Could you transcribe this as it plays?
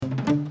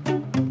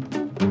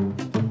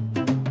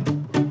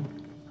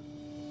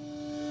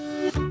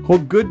Well,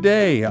 good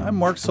day. I'm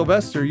Mark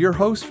Sylvester, your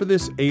host for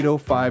this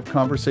 805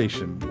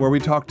 Conversation, where we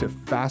talk to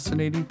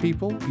fascinating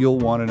people you'll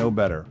want to know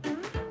better.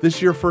 This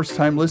is your first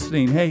time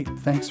listening. Hey,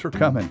 thanks for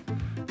coming.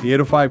 The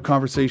 805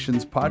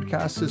 Conversations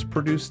podcast is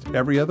produced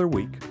every other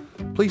week.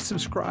 Please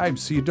subscribe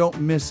so you don't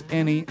miss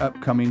any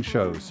upcoming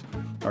shows.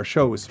 Our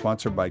show is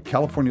sponsored by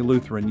California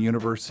Lutheran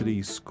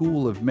University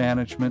School of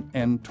Management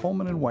and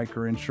Tolman &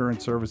 Weicker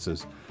Insurance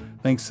Services.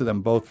 Thanks to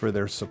them both for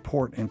their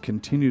support and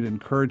continued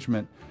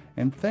encouragement.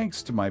 And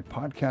thanks to my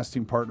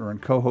podcasting partner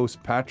and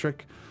co-host,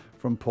 Patrick,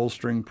 from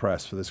Pullstring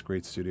Press for this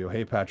great studio.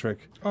 Hey,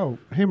 Patrick. Oh,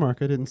 hey, Mark.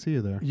 I didn't see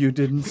you there. You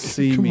didn't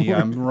see me.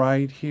 I'm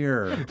right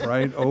here,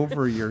 right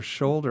over your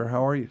shoulder.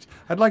 How are you?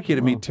 I'd like you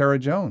to meet Tara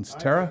Jones.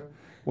 Tara,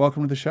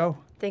 welcome to the show.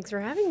 Thanks for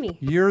having me.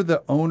 You're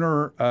the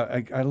owner.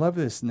 I love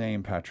this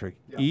name, Patrick.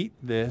 Yeah. Eat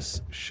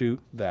this,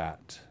 shoot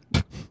that.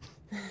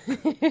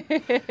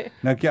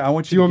 Now, I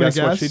want you to guess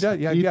what she does.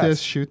 Yeah, Eat guess. this,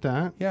 shoot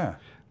that. Yeah.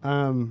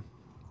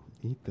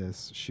 Eat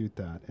this, shoot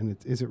that. And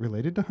is it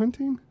related to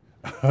hunting?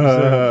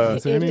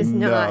 It is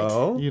not.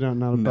 No. You don't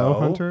know a bow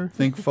hunter?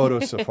 Think photo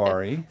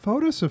safari.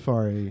 Photo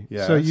safari.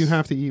 Yes. So you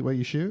have to eat what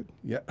you shoot?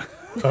 Yeah.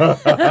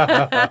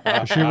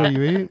 Shoot what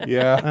you eat?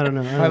 Yeah. I don't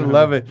know. I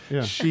love it.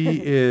 Yeah.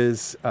 She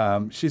is,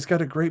 she's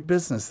got a great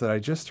business that I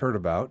just heard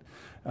about,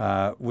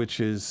 which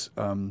is,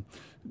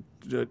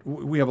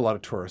 we have a lot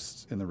of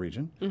tourists in the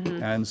region.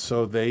 Mm-hmm. And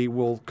so they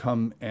will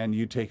come and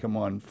you take them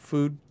on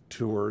food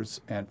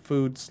tours and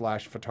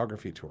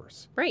food/photography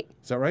tours. Right.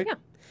 Is that right? Yeah.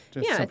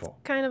 Just simple.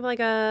 It's kind of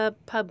like a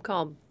pub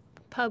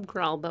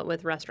crawl, but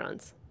with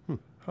restaurants.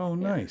 Oh,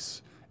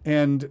 nice.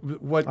 And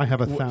what I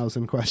have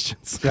 1,000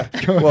 questions. Yeah.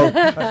 Well,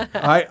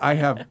 I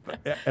have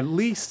at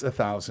least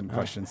 1,000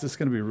 questions. This is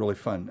going to be really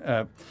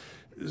fun.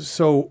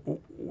 So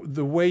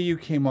the way you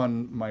came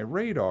on my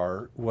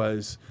radar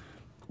was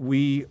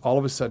we all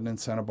of a sudden in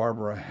Santa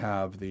Barbara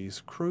have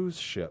these cruise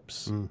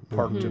ships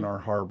parked in our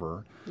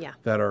harbor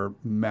that are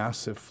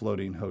massive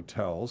floating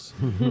hotels.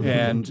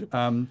 And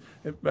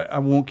I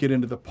won't get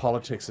into the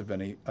politics of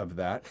any of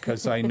that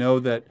because I know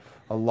that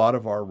a lot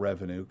of our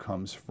revenue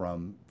comes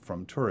from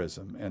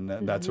tourism, and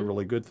that's a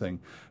really good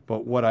thing.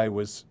 But what I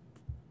was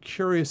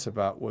curious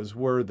about was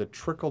where the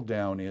trickle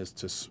down is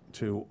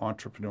to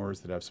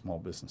entrepreneurs that have small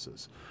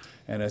businesses.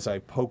 And as I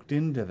poked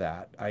into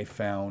that, I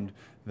found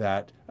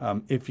that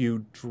if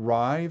you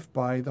drive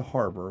by the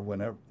harbor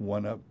when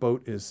a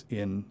boat is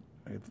in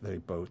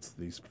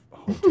these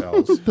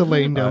hotels. The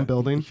laying down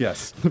building.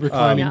 Yes. The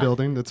reclining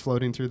building that's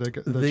floating through the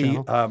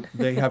channel.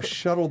 They have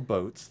shuttle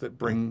boats that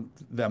bring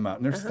them out.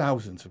 And there's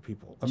thousands of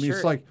people. I mean,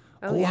 it's like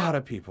a lot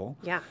of people.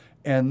 Yeah.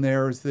 And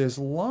there's this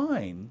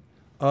line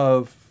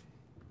of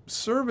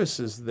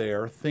services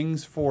there,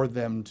 things for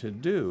them to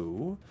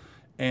do.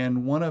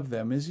 And one of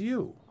them is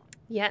you.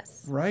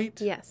 Yes. Right?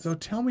 Yes. So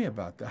tell me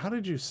about that. How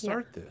did you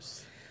start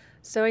this?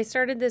 So I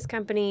started this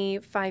company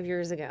 5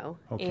 years ago.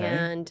 Okay.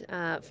 And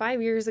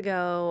 5 years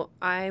ago,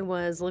 I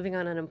was living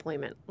on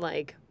unemployment,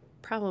 like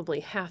probably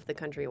half the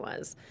country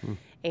was.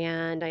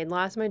 And I'd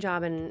lost my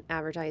job in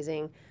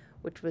advertising,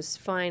 which was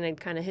fine. I'd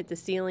kind of hit the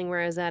ceiling where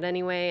I was at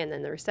anyway. And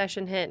then the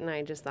recession hit, and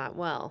I just thought,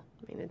 well,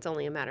 I mean, it's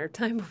only a matter of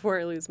time before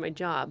I lose my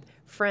job.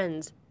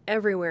 Friends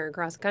everywhere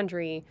across the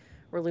country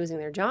were losing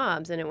their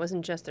jobs, and it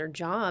wasn't just their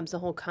jobs. The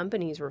whole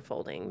companies were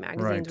folding.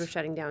 Magazines were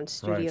shutting down.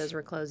 Studios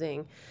were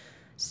closing.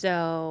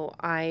 So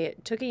I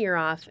took a year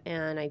off,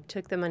 and I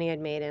took the money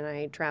I'd made, and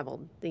I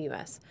traveled the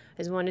U.S.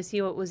 I just wanted to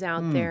see what was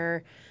out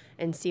there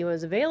and see what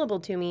was available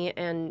to me.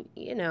 And,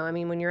 you know, I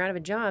mean, when you're out of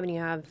a job and you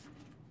have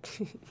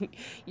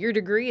your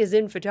degree is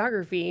in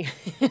photography,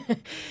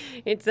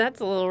 that's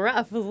a little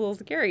rough, a little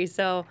scary.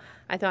 So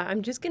I thought,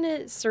 I'm just going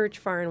to search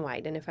far and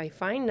wide, and if I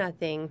find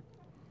nothing,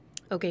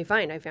 okay,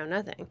 fine, I found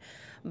nothing.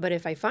 But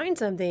if I find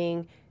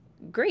something,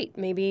 great,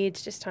 maybe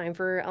it's just time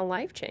for a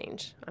life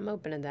change. I'm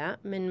open to that.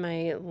 I'm in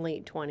my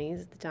late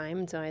 20s at the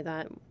time, so I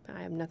thought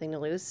I have nothing to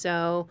lose.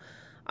 So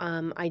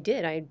I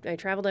did. I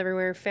traveled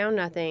everywhere, found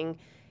nothing,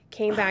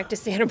 came back to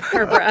Santa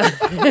Barbara.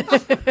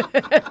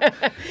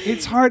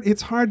 It's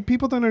hard.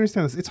 People don't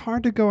understand this. It's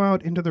hard to go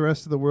out into the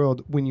rest of the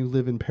world when you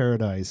live in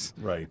paradise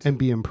and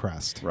be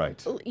impressed.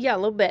 Right. Yeah, a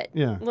little bit.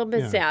 Yeah. A little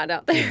bit sad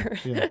out there.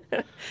 Yeah.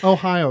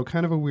 Ohio,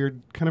 kind of a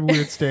weird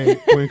state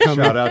when it comes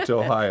Shout out to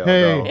Ohio.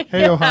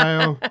 Hey,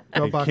 Ohio.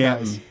 Go Hey, Buckeyes.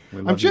 Canton. We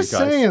love I'm just you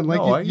guys. saying, like,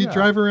 No, you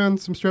drive around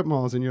some strip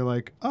malls and you're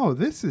like, oh,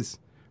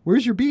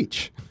 where's your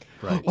beach?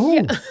 Right.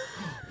 Oh,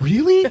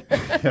 really?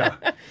 Yeah.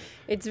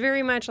 It's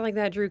very much like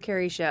that Drew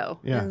Carey show.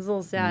 Yeah. It's a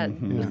little sad.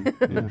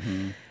 Yeah.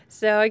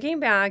 So I came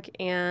back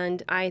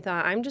and I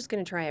thought, I'm just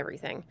going to try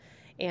everything.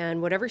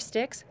 And whatever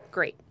sticks,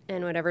 great.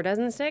 And whatever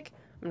doesn't stick,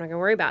 I'm not going to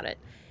worry about it.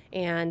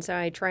 And so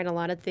I tried a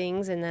lot of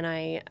things, and then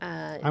I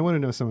want to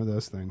know some of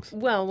those things.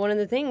 Well, one of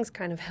the things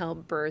kind of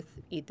helped birth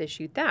Eat This,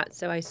 Shoot That.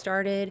 So I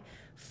started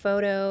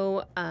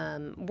photo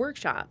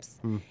workshops,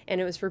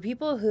 and it was for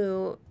people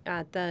who,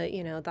 at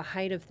the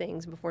height of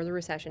things before the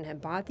recession,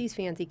 had bought these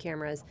fancy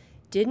cameras,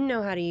 didn't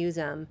know how to use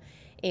them,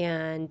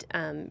 and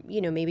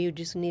maybe you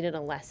just needed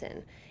a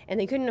lesson, and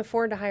they couldn't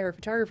afford to hire a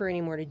photographer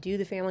anymore to do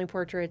the family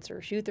portraits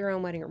or shoot their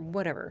own wedding or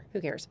whatever.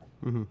 Who cares?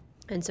 Mm-hmm.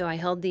 And so I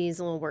held these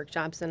little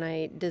workshops, and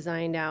I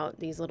designed out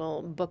these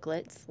little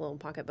booklets, little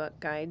pocketbook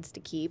guides to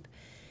keep.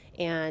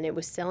 And it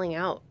was selling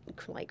out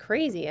like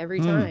crazy every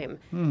time.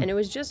 And it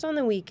was just on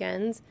the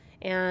weekends.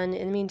 And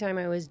in the meantime,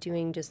 I was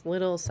doing just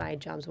little side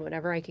jobs,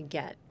 whatever I could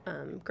get.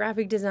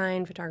 Graphic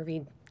design,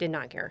 photography, did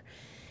not care.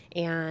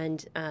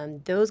 And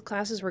those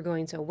classes were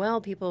going so well,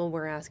 people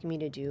were asking me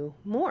to do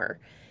more.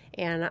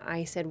 And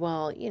I said,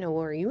 well,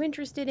 what are you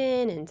interested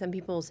in? And some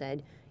people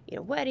said,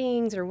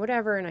 weddings or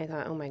whatever. And I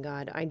thought, oh my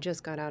God, I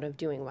just got out of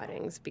doing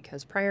weddings,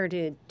 because prior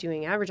to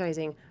doing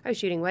advertising, I was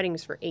shooting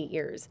weddings for 8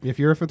 years. If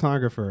you're a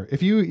photographer,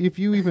 if you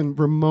even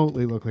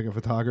remotely look like a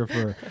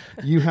photographer,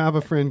 you have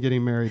a friend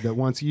getting married that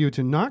wants you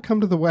to not come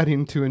to the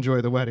wedding to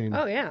enjoy the wedding.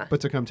 Oh, yeah. But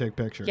to come take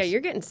pictures. Yeah,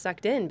 you're getting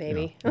sucked in,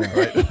 baby.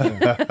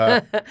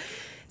 Yeah. Right.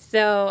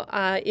 So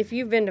if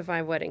you've been to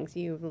 5 weddings,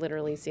 you've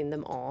literally seen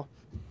them all.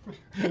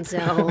 And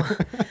so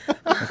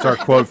that's our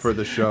quote for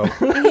the show.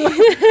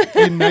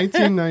 In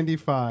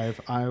 1995,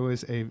 I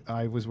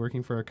was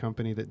working for a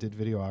company that did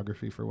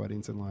videography for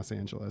weddings in Los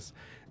Angeles,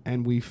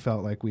 and we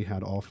felt like we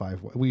had all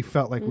 5. We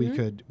felt like we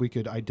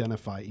could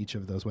identify each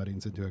of those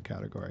weddings into a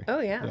category. Oh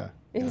yeah.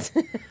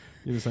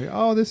 You're just like,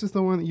 oh, this is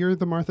the one. You're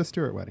the Martha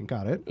Stewart wedding.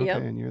 Got it. Okay,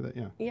 yep. And you're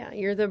the Yeah,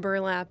 you're the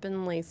burlap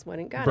and lace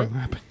wedding. Got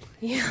burlap. it.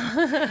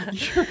 Yeah.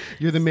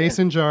 You're the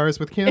mason jars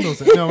with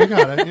candles. No, we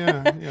got it.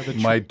 Yeah.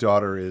 My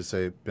daughter is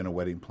been a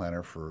wedding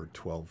planner for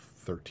 12,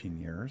 13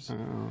 years,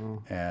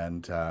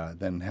 and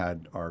then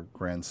had our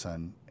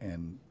grandson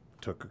and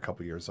took a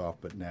couple years off,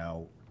 but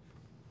now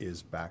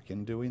is back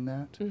in doing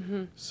that.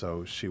 Mm-hmm.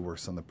 So she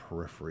works on the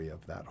periphery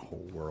of that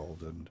whole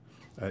world,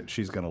 and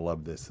she's going to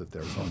love this, that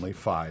there's only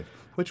 5.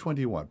 Which one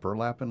do you want,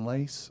 burlap and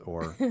lace,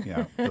 or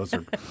those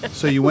are.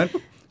 So you went.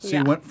 So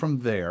you went from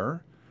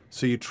there.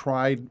 So you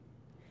tried.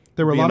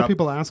 There were a lot of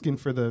people asking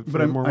for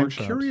more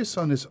workshops. I'm curious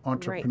on this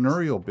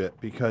entrepreneurial bit,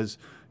 because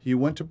you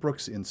went to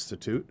Brooks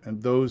Institute,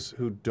 and those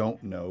who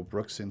don't know,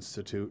 Brooks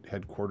Institute,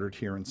 headquartered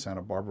here in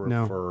Santa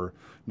Barbara for,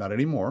 not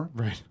anymore,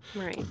 right,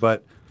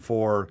 but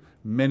for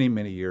many,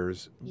 many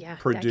years,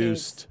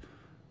 produced decades.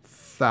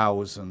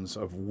 Thousands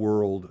of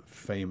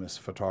world-famous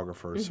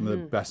photographers. Some of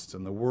the best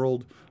in the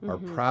world are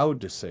proud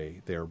to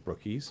say they're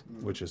Brookies,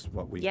 which is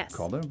what we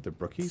call them. They're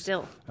Brookies.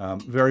 Still.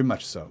 Very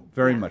much so.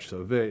 Very much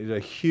so. A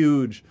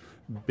huge,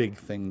 big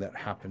thing that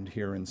happened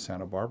here in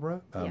Santa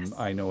Barbara.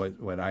 I know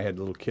when I had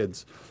little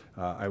kids,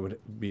 I would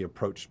be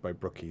approached by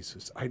Brookies who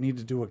said, I need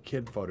to do a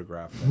kid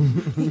photograph.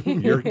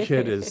 Your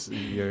kid is,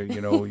 I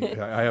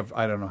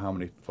don't know how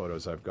many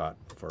photos I've got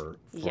for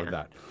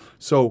that.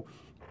 So,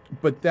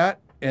 but that,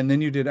 and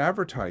then you did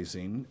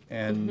advertising,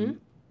 and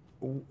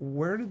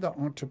where did the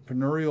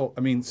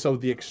entrepreneurial, so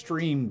the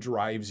extreme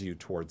drives you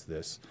towards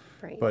this,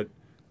 but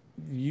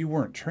you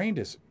weren't trained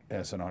as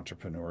an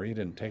entrepreneur. You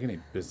didn't take any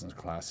business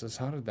classes.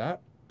 How did that?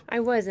 I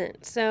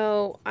wasn't.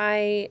 So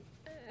I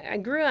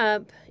grew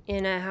up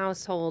in a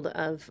household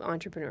of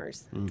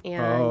entrepreneurs, and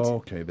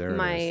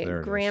my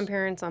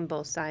grandparents on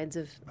both sides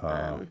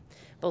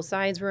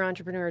were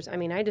entrepreneurs.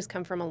 I just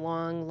come from a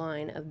long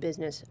line of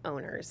business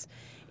owners.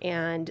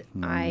 And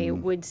I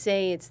would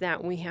say it's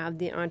that we have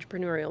the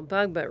entrepreneurial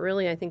bug, but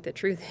really I think the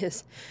truth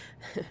is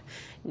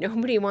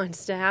nobody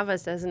wants to have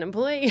us as an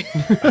employee.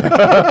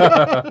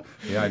 Yeah,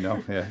 I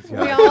know. Yeah.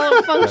 We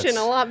all function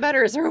a lot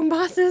better as our own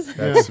bosses.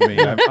 That's me.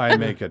 I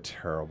make a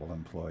terrible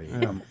employee.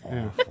 I'm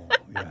awful.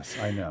 Yes,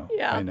 I know.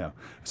 Yeah. I know.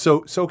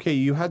 So okay,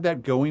 you had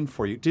that going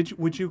for you.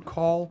 Would you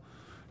call,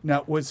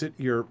 now was it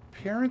your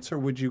parents, or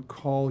would you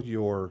call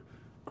your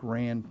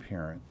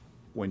grandparent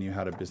when you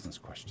had a business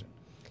question?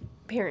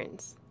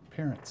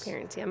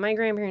 Parents, yeah. My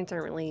grandparents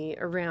aren't really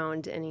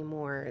around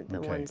anymore,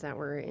 the ones that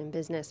were in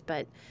business,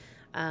 but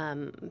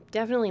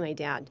definitely my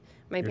dad.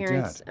 My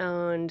parents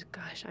owned,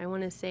 I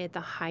want to say at the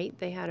height,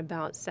 they had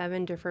about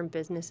 7 different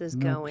businesses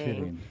going.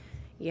 Kidding.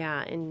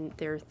 Yeah, in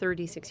their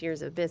 36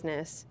 years of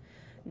business.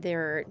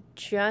 They're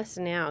just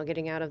now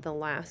getting out of the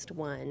last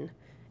one,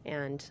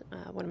 and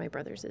one of my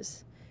brothers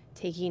is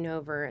taking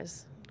over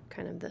as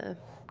kind of the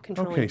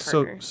controlling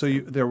partner. So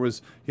you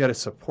had a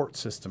support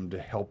system to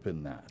help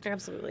in that.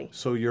 Absolutely.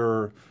 So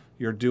you're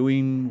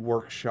doing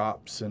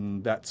workshops,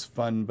 and that's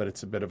fun, but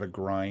it's a bit of a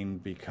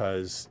grind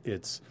because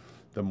it's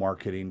the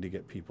marketing to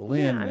get people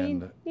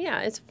in.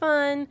 It's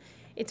fun.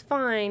 It's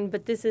fine,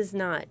 but this is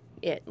not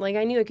it.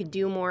 I knew I could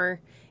do more.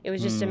 It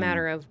was just a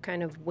matter of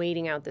kind of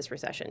waiting out this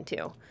recession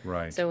too.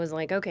 Right. So it was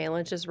like, okay,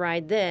 let's just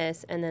ride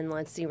this, and then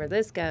let's see where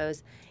this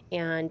goes.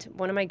 And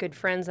one of my good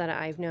friends that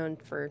I've known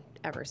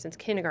forever, since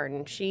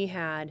kindergarten, she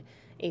had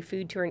a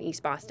food tour in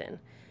East Boston.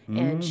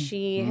 And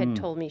she had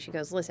told me, she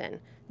goes, listen,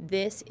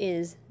 this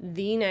is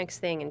the next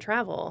thing in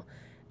travel.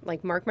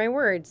 Mark my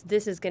words,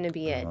 this is going to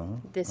be it.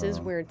 This is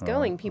where it's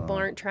going. People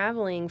aren't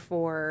traveling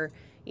for,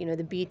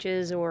 the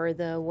beaches or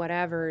the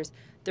whatevers.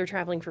 They're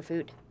traveling for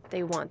food.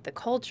 They want the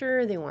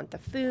culture. They want the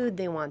food.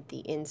 They want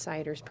the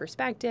insider's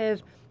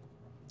perspective.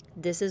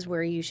 This is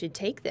where you should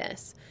take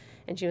this.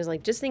 And she was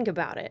like, just think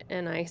about it.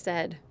 And I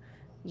said,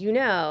 you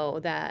know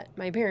that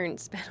my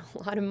parents spent a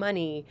lot of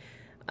money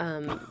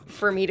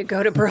for me to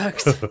go to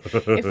Brooks.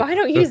 If I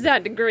don't use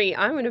that degree,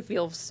 I'm going to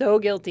feel so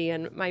guilty.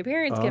 And my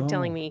parents kept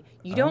telling me,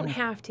 you don't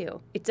have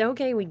to. It's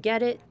okay. We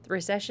get it. The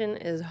recession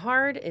is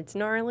hard. It's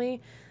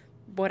gnarly.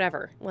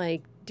 Whatever.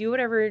 Like, do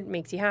whatever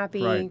makes you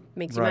happy,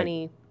 makes you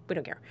money. We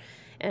don't care.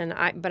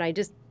 But I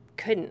just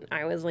couldn't.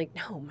 I was like,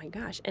 no, my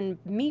gosh. And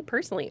me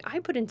personally, I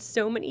put in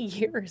so many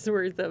years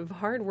worth of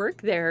hard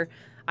work there.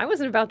 I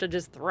wasn't about to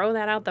just throw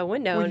that out the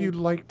window. Well, you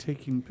like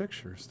taking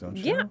pictures, don't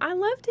you? Yeah, I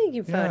love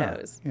taking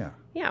photos. Yeah.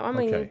 Yeah, I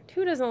mean,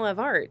 who doesn't love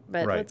art?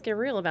 But Right. let's get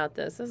real about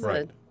this. This is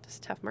a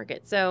tough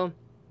market. So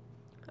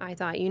I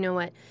thought, you know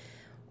what?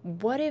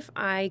 What if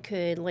I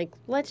could, like,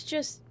 let's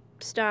just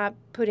stop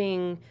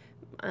putting,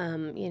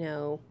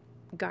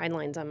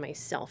 guidelines on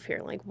myself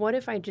here. Like, what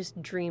if I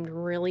just dreamed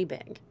really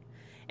big?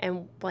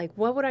 And, like,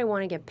 what would I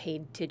want to get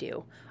paid to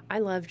do? I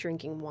love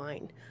drinking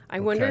wine. I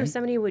wonder if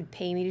somebody would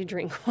pay me to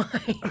drink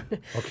wine.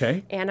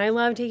 Okay. And I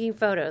love taking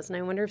photos. And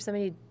I wonder if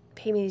somebody would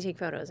pay me to take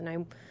photos.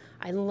 And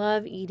I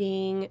love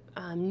eating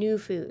new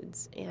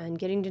foods and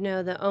getting to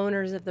know the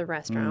owners of the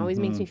restaurant. It always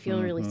makes me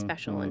feel really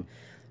special. And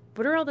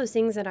what are all those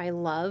things that I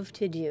love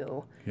to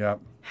do? Yeah.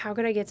 How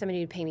could I get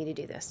somebody to pay me to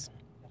do this?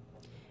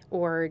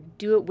 Or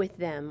do it with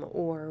them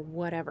or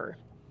whatever.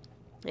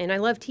 And I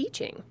love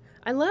teaching.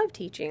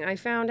 I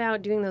found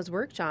out doing those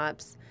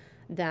workshops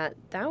that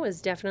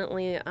was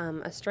definitely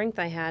a strength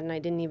I had, and I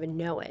didn't even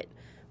know it.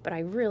 But I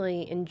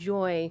really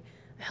enjoy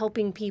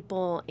helping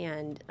people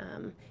and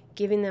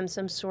giving them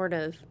some sort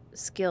of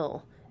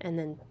skill and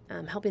then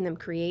helping them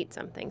create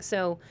something.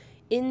 So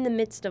in the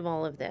midst of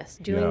all of this,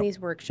 doing these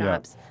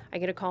workshops, I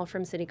get a call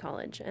from City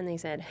College, and they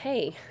said,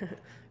 hey,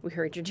 we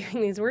heard you're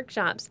doing these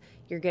workshops.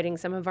 You're getting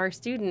some of our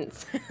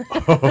students.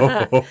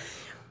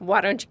 Why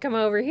don't you come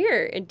over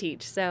here and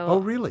teach? So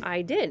really?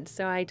 I did.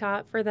 So I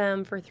taught for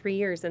them for 3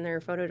 years in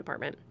their photo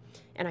department.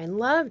 And I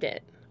loved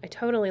it. I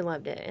totally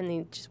loved it.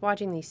 And just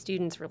watching these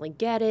students really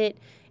get it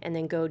and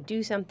then go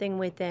do something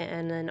with it.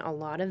 And then a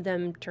lot of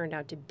them turned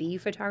out to be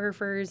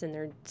photographers, and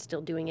they're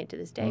still doing it to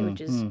this day,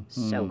 which is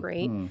so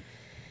great.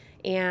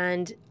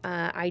 And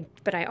I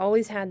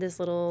always had this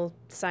little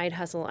side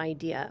hustle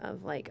idea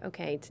of like,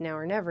 okay, it's now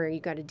or never. You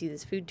got to do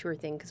this food tour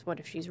thing, because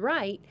what if she's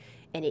right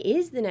and it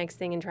is the next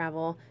thing in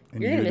travel?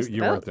 And you're going to miss the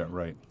you boat. weren't there,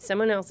 right?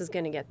 Someone else is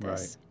going to get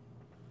this.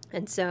 Right.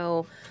 And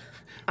so...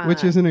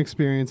 Which is an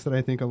experience that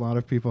I think a lot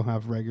of people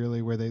have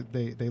regularly, where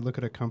they look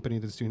at a company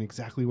that's doing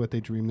exactly what they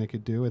dreamed they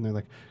could do, and they're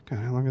like, God,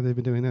 how long have they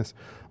been doing this?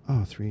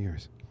 Oh, 3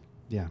 years.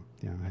 Yeah,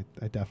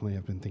 I definitely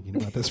have been thinking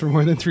about this for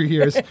more than 3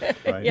 years.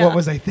 Right. Yeah. What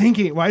was I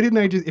thinking? Why didn't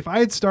I just, if I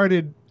had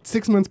started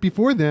 6 months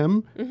before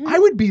them, I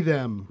would be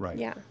them. Right.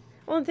 Yeah.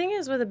 Well, the thing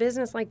is, with a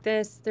business like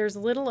this, there's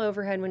little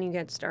overhead when you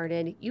get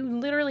started. You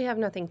literally have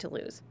nothing to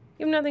lose.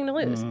 You have nothing to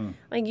lose.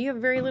 Like, you have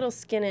very little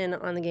skin in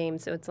on the game,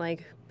 so it's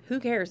like, who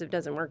cares if it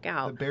doesn't work The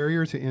out?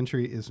 barrier to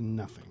entry is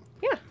nothing.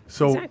 Yeah.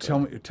 So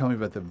exactly. tell me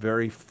about the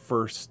very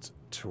first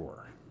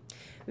tour.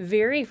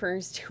 Very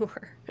first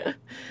tour.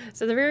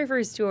 So the very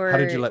first tour. How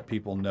did you let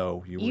people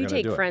know you were going to do it?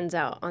 You take friends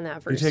out on that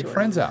You first take tour.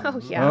 friends out?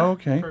 Oh, yeah. Oh,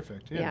 okay.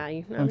 Perfect. Yeah,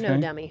 Yeah. I'm no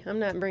Okay. dummy. I'm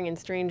not bringing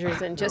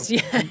strangers in just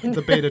yet.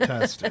 The beta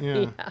test.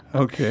 Yeah.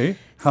 Okay.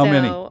 How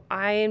many? So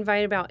I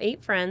invited about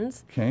 8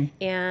 friends, Okay.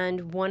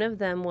 and one of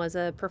them was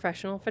a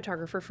professional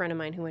photographer friend of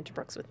mine who went to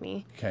Brooks with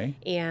me. Okay.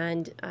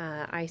 And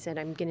I said,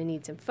 I'm going to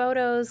need some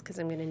photos because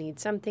I'm going to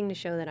need something to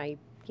show that I,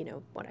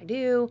 what I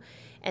do.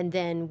 And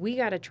then we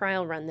got to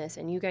trial run this,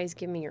 and you guys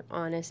give me your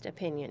honest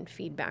opinion,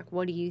 feedback.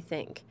 What do you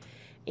think?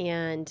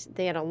 And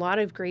they had a lot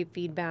of great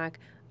feedback.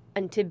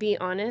 And to be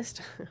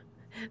honest,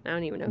 I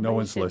don't even know if No I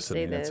one's should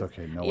listening. say this. It's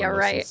okay. No Yeah, one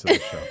right. listens to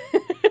the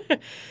show.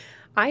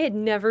 I had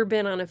never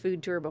been on a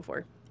food tour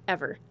before,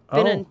 ever.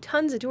 Been Oh. on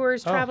tons of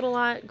tours, traveled a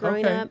lot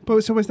growing Okay. up.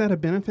 But so was that a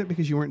benefit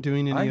because you weren't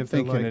doing any I'm of the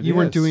thinking like it you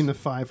weren't is. doing the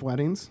 5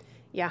 weddings?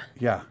 Yeah.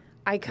 Yeah.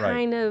 I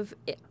kind of,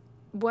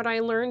 what I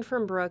learned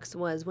from Brooks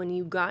was when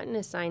you got an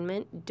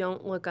assignment,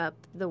 don't look up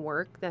the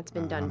work that's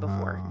been done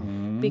before,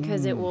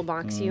 because it will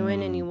box you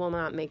in and you will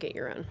not make it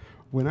your own.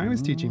 When I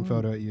was teaching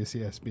photo at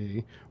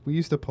UCSB, we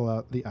used to pull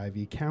out the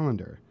Ivy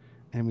calendar,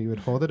 and we would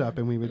hold it up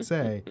and we would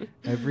say,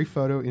 every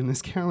photo in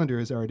this calendar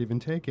has already been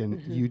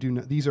taken. You do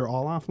not; these are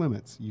all off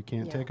limits. You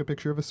can't Yeah. take a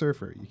picture of a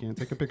surfer. You can't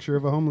take a picture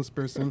of a homeless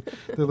person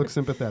that looks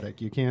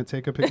sympathetic. You can't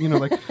take a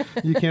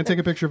you can't take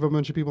a picture of a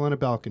bunch of people on a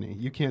balcony.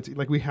 You can't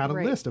we had a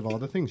Right. list of all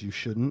the things you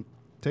shouldn't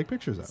take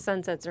pictures of.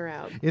 Sunsets are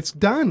out. It's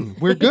done.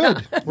 We're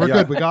good. We're Yeah.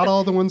 good. We got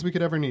all the ones we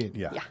could ever need.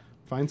 Yeah. Yeah.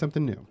 Find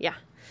something new. Yeah.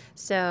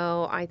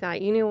 So I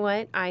thought, you know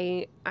what?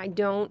 I'm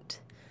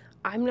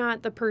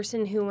not the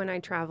person who, when I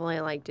travel, I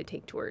like to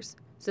take tours.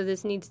 So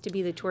this needs to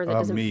be the tour that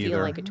doesn't me feel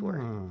either. like a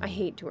tour. I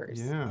hate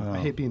tours. Yeah. I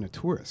hate being a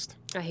tourist.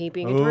 I hate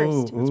being a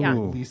tourist. Ooh, Yeah.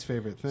 ooh. Least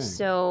favorite thing.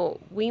 So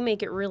we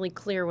make it really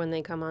clear when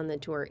they come on the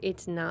tour,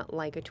 it's not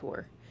like a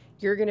tour.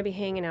 You're going to be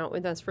hanging out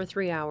with us for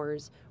 3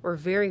 hours. We're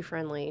very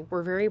friendly.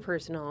 We're very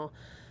personal.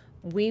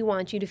 We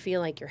want you to feel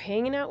like you're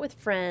hanging out with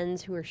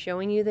friends who are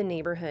showing you the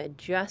neighborhood,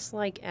 just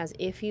like as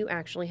if you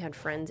actually had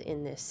friends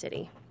in this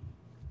city.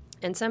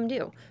 And some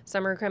do.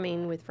 Some are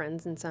coming with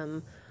friends and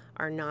some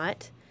are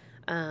not.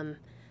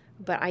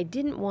 But I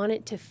didn't want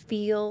it to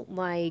feel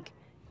like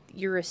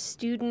you're a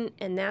student,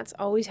 and that's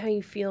always how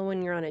you feel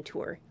when you're on a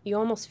tour. You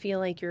almost feel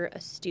like you're a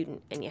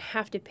student, and you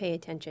have to pay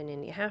attention,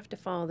 and you have to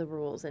follow the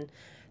rules. And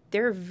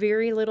there are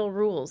very little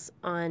rules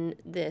on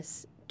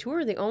this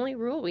tour. The only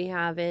rule we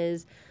have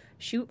is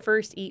shoot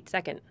first, eat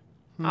second.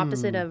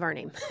 Opposite of our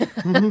name.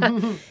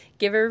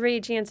 Give everybody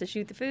a chance to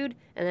shoot the food,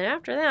 and then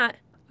after that,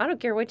 I don't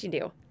care what you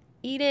do.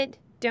 Eat it,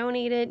 don't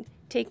eat it,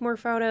 take more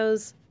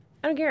photos.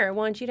 I don't care. I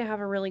want you to have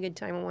a really good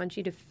time. I want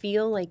you to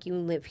feel like you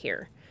live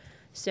here.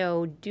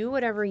 So do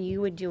whatever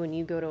you would do when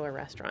you go to a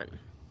restaurant.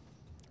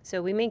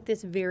 So we make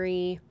this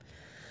very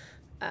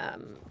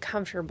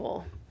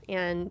comfortable.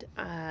 And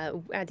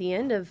at the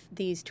end of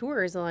these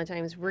tours, a lot of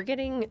times we're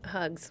getting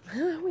hugs.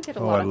 We get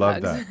a lot of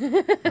hugs.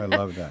 That. I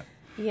love that.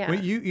 Yeah.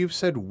 Wait, you've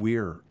said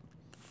we're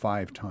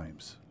 5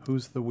 times.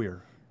 Who's the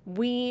we're?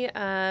 We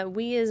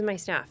is my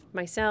staff,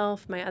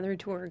 myself, my other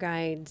tour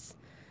guides.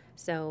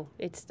 So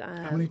it's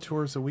How many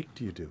tours a week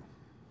do you do?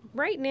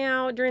 right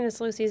now during the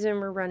slow season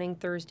we're running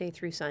Thursday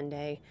through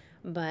Sunday,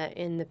 but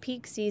in the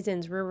peak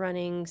seasons we're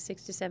running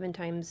 6 to 7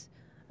 times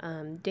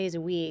days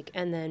a week,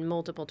 and then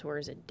multiple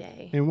tours a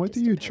day. And what Just do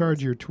you depends.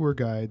 charge your tour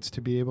guides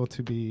to be able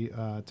to be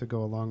to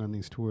go along on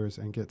these tours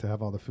and get to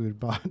have all the food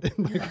bought?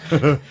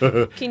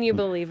 Can you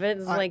believe it?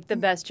 It's like the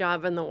best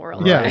job in the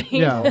world. Yeah, right?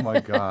 yeah. Oh my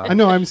God. I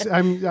know.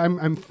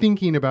 I'm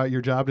thinking about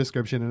your job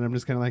description, and I'm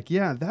just kind of like,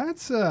 yeah,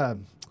 that's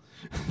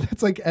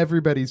that's like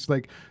everybody's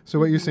like. So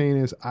what you're saying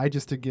is, I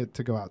just to get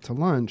to go out to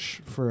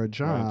lunch for a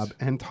job Right.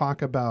 and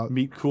talk about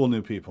Meet cool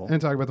new people. and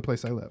talk about the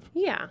place I live.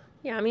 Yeah.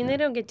 Yeah. I mean, they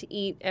don't get to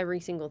eat every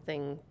single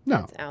thing No.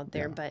 that's out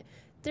there, but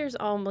there's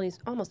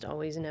almost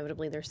always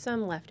inevitably there's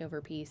some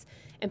leftover piece,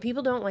 and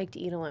people don't like to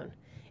eat alone.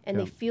 And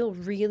they feel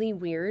really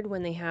weird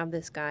when they have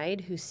this guide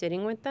who's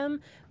sitting with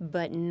them,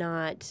 but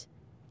not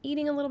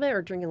eating a little bit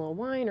or drinking a little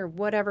wine or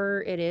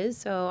whatever it is.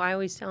 So I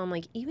always tell them,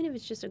 like, even if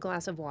it's just a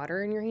glass of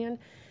water in your hand,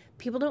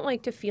 people don't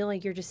like to feel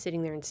like you're just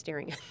sitting there and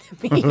staring at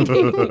them eating.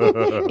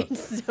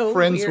 It's so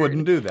Friends weird.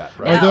 wouldn't do that,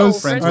 right? No, Are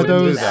those friends are wouldn't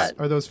do those that.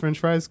 are those French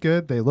fries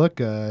good? They look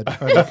good. Are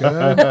they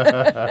good?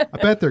 I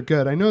bet they're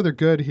good. I know they're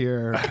good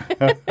here.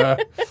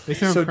 They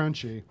sound So-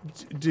 crunchy.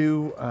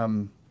 Do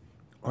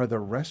are the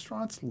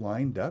restaurants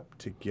lined up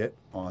to get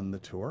on the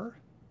tour?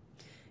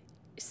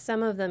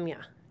 Some of them,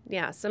 yeah.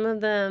 Yeah, some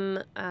of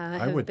them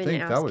have would been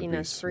think that would asking be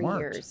us for smart.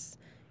 years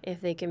if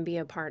they can be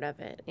a part of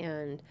it.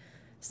 And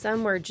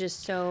some were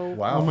just so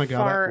Wow. Oh my God,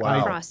 far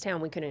wow. across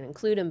town we couldn't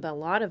include them. But a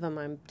lot of them,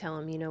 I'm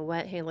telling them, you know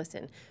what? Hey,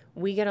 listen,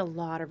 we get a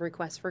lot of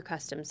requests for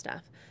custom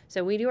stuff.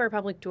 So we do our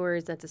public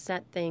tours. That's a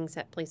set thing,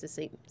 set places,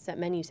 set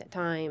menu, set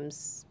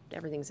times.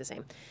 Everything's the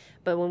same.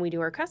 But when we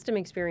do our custom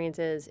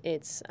experiences,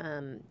 it's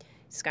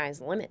sky's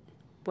the limit.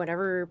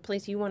 Whatever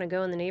place you want to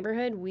go in the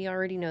neighborhood, we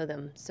already know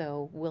them,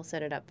 so we'll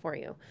set it up for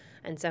you.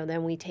 And so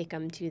then we take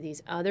them to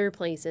these other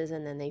places,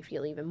 and then they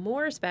feel even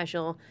more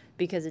special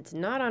because it's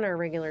not on our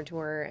regular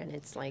tour, and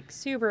it's like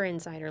super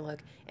insider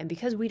look. And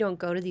because we don't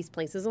go to these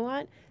places a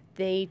lot,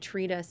 they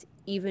treat us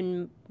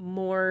even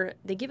more,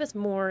 they give us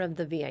more of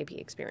the VIP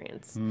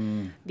experience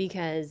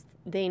because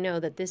they know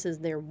that this is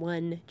their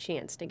one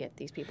chance to get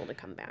these people to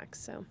come back.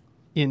 So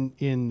In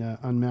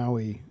on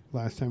Maui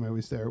last time I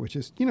was there, which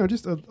is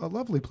just a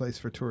lovely place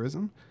for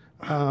tourism.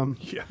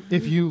 Yeah.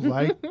 If you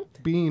like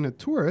being a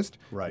tourist,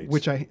 Right.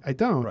 which I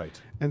don't. Right.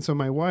 And so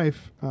my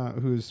wife,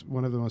 who's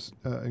one of the most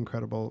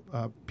incredible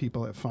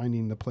people at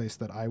finding the place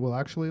that I will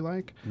actually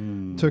like,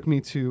 took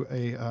me to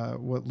a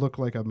what looked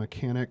like a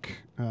mechanic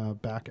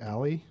back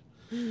alley,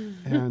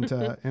 and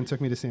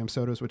took me to Sam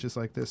Soda's, which is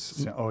like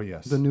this Oh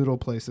yes. the noodle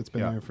place that's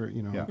been Yeah. there for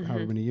Yeah.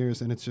 however many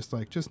years, and it's just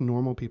like just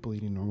normal people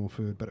eating normal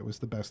food, but it was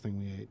the best thing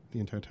we ate the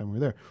entire time we were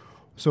there.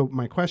 So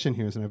my question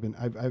here is, and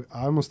I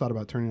almost thought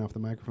about turning off the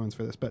microphones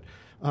for this, but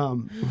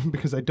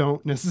because I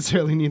don't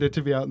necessarily need it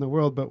to be out in the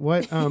world. But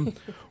what,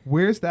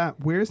 where's that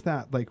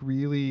like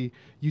really?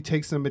 You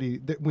take somebody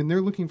that when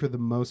they're looking for the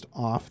most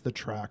off the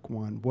track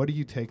one, what do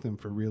you take them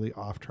for really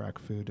off track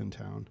food in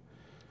town?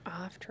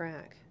 off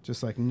track.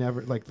 Just like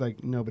never,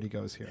 like nobody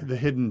goes here. the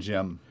hidden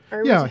gem.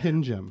 Are Yeah, we,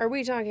 hidden gem. Are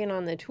we talking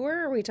on the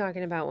tour, or are we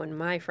talking about when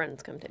my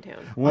friends come to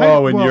town?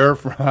 Whoa, when well, your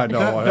friend,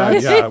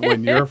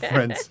 when your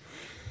friends.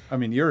 I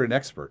mean, you're an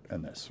expert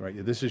in this, right?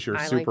 This is your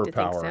I like to think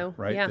superpower, so,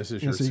 right? yeah. This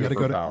is Yeah, your so you got to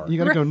go superpower. to you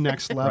got to go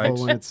next level Right.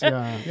 when it's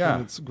Yeah.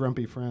 when it's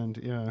grumpy friend.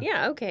 Yeah.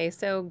 Yeah, okay,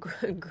 so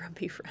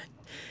grumpy friend.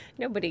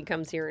 Nobody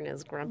comes here and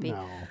is grumpy.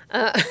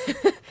 No.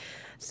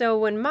 So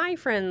when my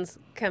friends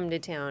come to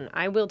town,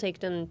 I will take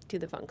them to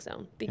the Funk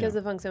Zone because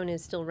Yeah. the Funk Zone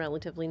is still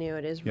relatively new.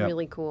 It is Yep.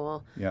 really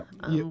cool. Yeah.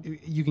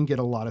 You can get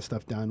a lot of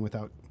stuff done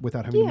without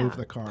having to move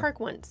the car. Park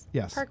once.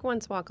 Yes. Park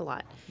once, walk a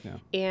lot. Yeah.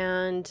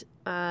 And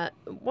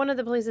one of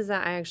the places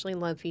that I actually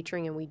love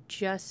featuring, and we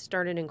just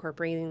started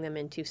incorporating them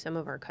into some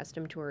of our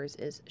custom tours,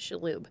 is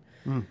Shaloub.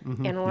 And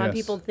a lot of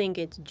Yes. people think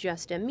it's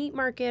just a meat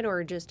market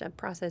or just a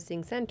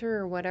processing center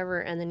or whatever,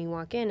 and then you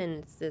walk in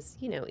and it's this,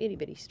 itty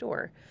bitty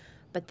store.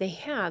 But they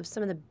have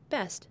some of the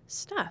best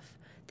stuff.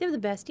 They have the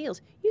best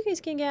deals. You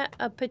guys can get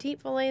a petite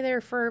filet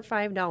there for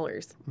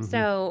 $5.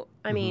 So,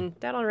 I mean,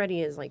 that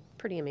already is like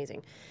pretty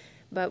amazing.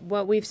 But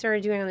what we've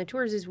started doing on the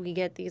tours is we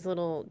get these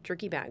little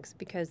jerky bags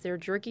because their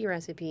jerky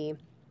recipe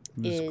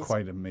is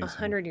quite amazing.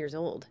 100 years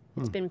old.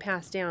 It's been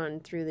passed down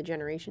through the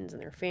generations in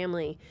their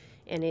family,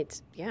 and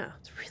it's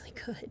really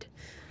good.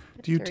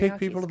 Do you take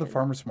people Teriyaki's to the good.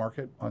 farmers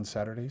market on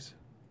Saturdays?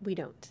 We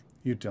don't.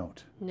 You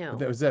don't. No.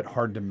 Was that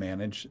hard to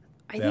manage?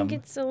 I think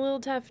it's a little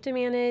tough to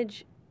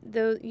manage.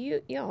 Though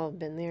y'all have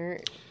been there.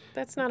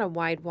 That's not a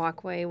wide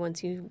walkway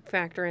once you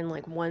factor in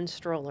like one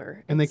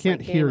stroller. And they It's can't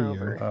like hear game you.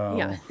 over. Oh.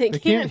 Yeah, They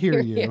can't hear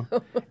you.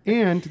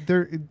 And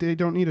they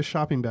don't need a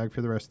shopping bag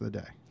for the rest of the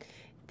day.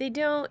 They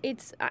don't.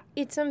 It's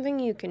something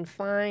you can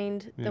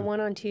find. Yeah. The one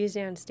on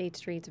Tuesday on State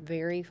Street's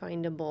very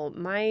findable.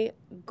 My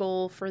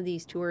goal for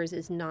these tours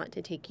is not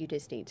to take you to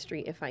State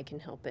Street if I can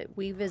help it.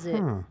 We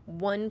visit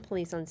one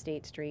place on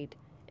State Street,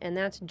 and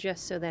that's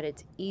just so that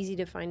it's easy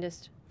to find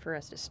us for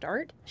us to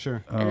start.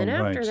 Sure. And then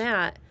after right.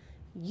 that,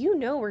 you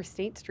know where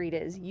State Street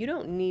is. You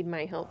don't need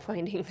my help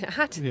finding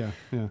that. Yeah,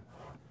 yeah.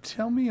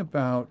 Tell me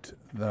about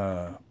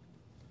the.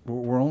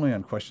 We're only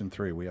on question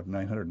 3. We have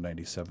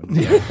 997.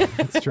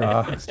 That's true.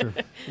 That's true.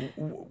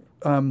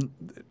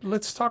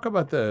 Let's talk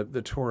about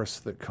the tourists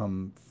that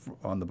come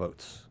on the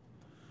boats.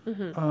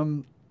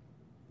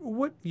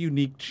 What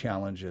unique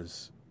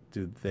challenges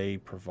do they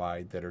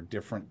provide that are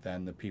different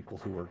than the people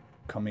who are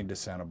coming to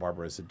Santa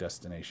Barbara as a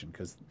destination?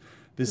 Because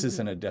this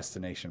isn't a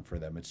destination for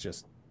them. It's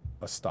just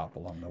a stop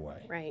along the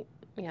way. Right.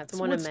 Yeah, it's So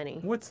one of what's- many.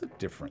 What's the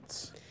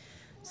difference?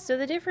 So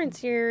the difference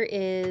here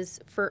is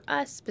for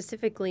us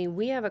specifically,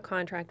 we have a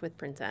contract with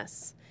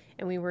Princess,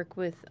 and we work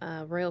with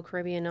Royal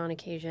Caribbean on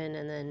occasion,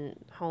 and then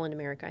Holland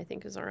America, I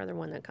think, is our other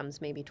one that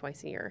comes maybe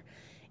twice a year.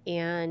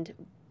 And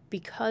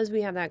because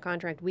we have that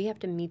contract, we have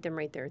to meet them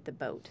right there at the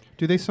boat.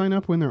 Do they sign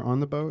up when they're on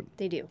the boat?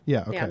 They do.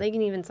 Yeah, okay. Yeah, they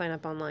can even sign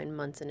up online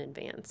months in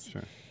advance.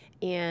 Sure.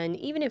 And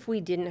even if we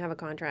didn't have a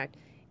contract,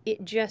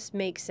 it just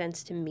makes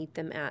sense to meet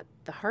them at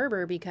the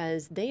harbor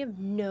because they have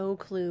no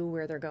clue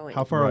where they're going.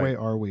 How far Right. away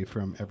are we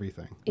from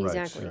everything?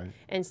 Exactly. Right.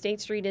 And State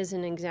Street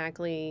isn't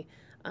exactly,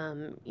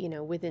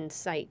 within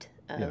sight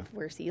of Yeah.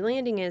 where Sea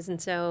Landing is.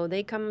 And so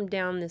they come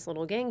down this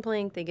little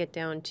gangplank, they get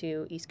down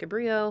to East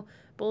Cabrillo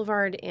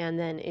Boulevard, and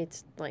then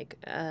it's like,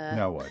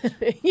 Now what?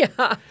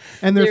 yeah,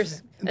 And they're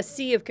there's a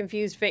sea of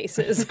confused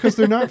faces. because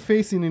they're not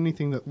facing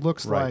anything that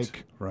looks Right.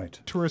 like Right.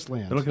 tourist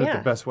land. They're looking at Yeah.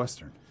 the Best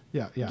Western.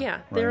 Yeah, yeah.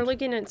 Yeah, they're Right.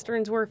 looking at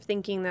Stearns Wharf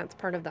thinking that's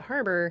part of the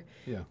harbor.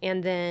 Yeah.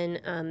 And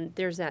then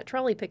there's that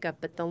trolley pickup,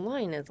 but the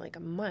line is like a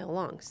mile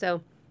long.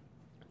 So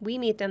we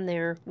meet them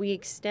there. We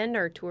extend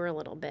our tour a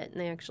little bit,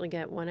 and they actually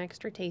get one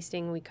extra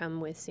tasting. We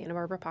come with Santa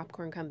Barbara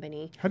Popcorn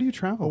Company. How do you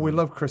travel? Oh, we then?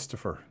 love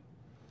Christopher.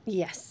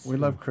 Yes. We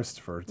love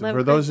Christopher. Love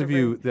For those of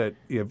you that,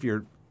 if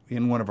you're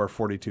in one of our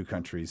 42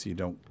 countries, you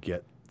don't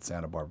get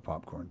Santa Barbara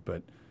popcorn,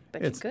 but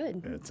But it's you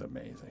could. It's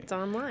amazing. It's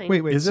online.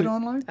 Wait, Is so, it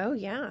online? Oh,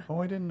 yeah.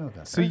 Oh, I didn't know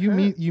that. So you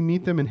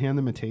meet them and hand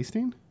them a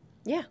tasting?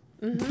 Yeah.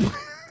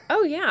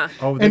 Oh, yeah.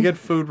 Oh, they get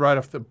food right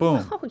off the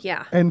boom. Oh,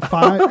 yeah. And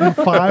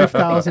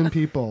 5,000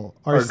 people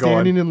are Are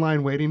standing in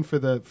line waiting for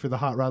the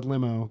hot rod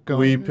limo. Going,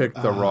 We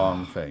picked the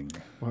wrong thing.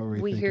 what were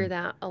we We thinking? hear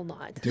that a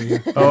lot. Do you?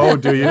 Oh,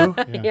 do you?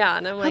 Yeah.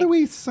 And I'm like, How do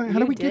we sign, how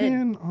do you we get did.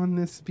 in on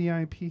this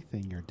VIP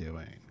thing you're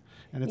doing?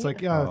 And it's Yeah.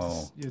 like, yeah,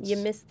 Oh. it's you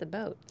missed the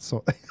boat.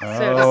 so.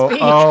 So to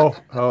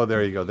speak. Oh,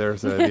 there you go.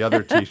 There's the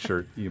other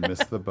T-shirt. You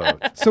missed the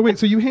boat. So wait,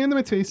 so you hand them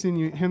a tasting,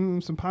 you hand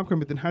them some popcorn,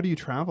 but then how do you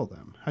travel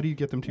them? How do you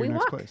get them to your We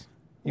next walk. place?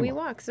 You We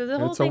walk. So the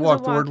whole It's a thing's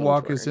walk. The word walking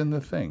walk tour. is in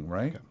the thing,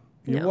 right?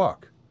 You No.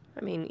 walk.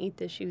 I mean, eat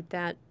this, shoot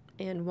that,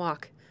 and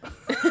walk.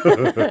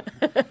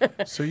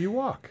 So you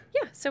walk.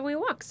 Yeah, so we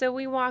walk. So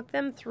we walk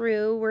them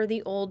through where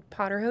the old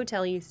Potter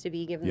Hotel used to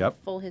be, given Yep.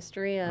 the full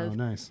history of Oh,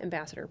 nice.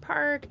 Ambassador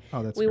Park.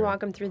 Oh, that's we great. walk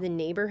them through the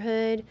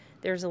neighborhood.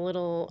 There's a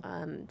little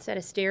set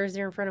of stairs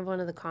there in front of one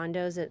of the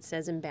condos that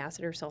says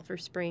Ambassador Sulphur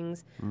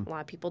Springs. Hmm. A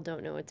lot of people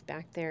don't know it's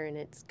back there, and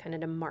it's kind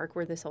of to mark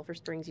where the Sulphur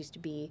Springs used to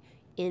be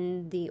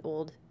in the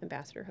old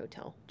Ambassador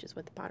Hotel, which is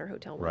what the Potter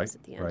Hotel was Right.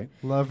 at the end. Right.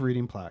 Love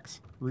reading plaques.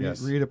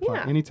 Yes. Read a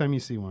plaque. Yeah. Anytime you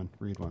see one,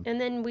 read one. And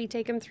then we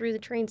take them through the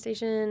train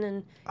station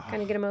and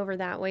kind of get them over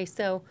that way.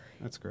 So,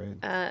 That's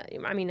great. I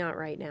mean, not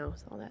right now.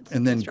 So that's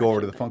And then go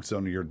over to construction, the funk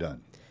zone and you're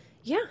done.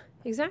 Yeah,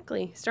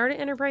 exactly. Start at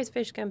Enterprise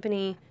Fish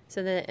Company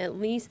so that at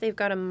least they've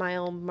got a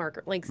mile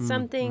marker, like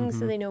something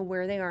so they know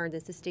where they are.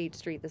 This is State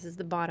Street. This is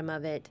the bottom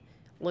of it.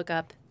 Look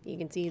up. You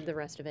can see the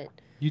rest of it.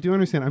 You do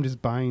understand I'm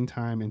just buying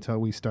time until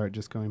we start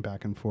just going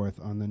back and forth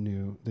on the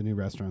new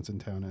restaurants in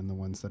town and the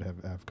ones that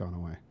have gone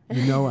away.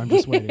 You know I'm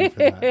just waiting for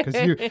that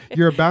because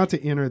you're about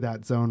to enter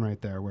that zone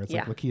right there where it's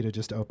Yeah. like Lakita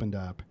just opened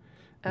up.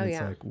 Oh, And it's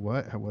yeah. like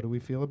what do we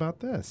feel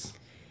about this?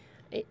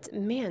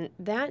 Man,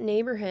 that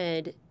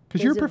neighborhood.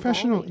 Because is you're a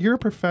professional. evolving. You're a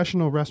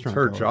professional restaurant.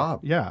 her goer. job.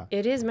 Yeah.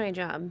 It is my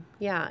job.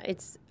 Yeah,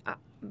 it's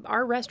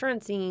our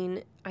restaurant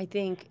scene. I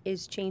think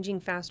is changing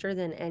faster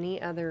than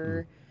any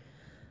other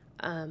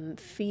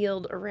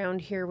field around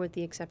here, with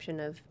the exception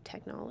of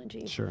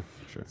technology. Sure.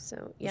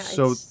 So yeah,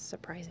 So- it's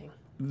surprising.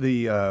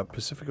 The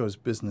Pacifico's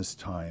Business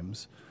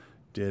Times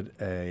did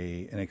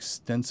an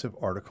extensive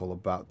article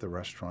about the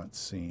restaurant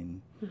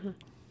scene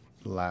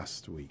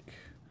last week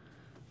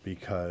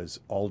because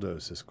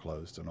Aldo's is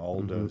closed, and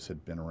Aldo's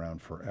had been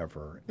around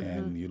forever.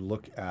 And you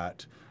look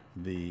at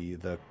the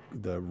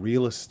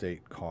real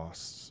estate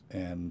costs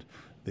and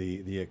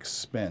the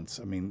expense.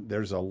 I mean,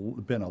 there's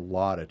been a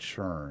lot of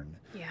churn.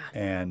 Yeah.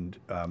 And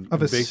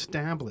Of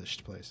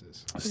established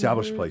places.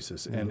 established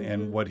places.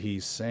 And what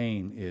he's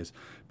saying is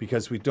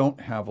because we don't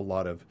have a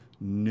lot of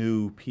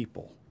new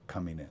people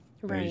coming in.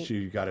 Right.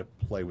 You got to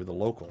play with the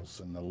locals,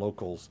 and the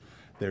locals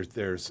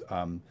there's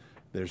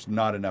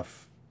not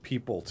enough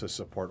people to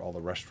support all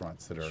the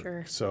restaurants that are.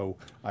 Sure. So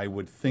I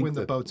would think When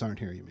that the boats aren't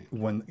here, you mean?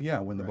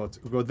 when the boats.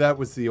 Well, that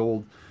was the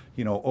old,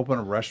 open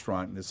a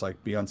restaurant and it's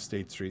like be on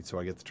State Street so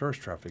I get the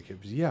tourist traffic. It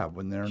was,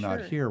 when they're not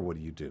Sure. here, what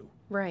do you do?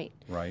 Right.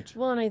 Right.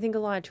 Well, and I think a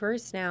lot of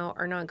tourists now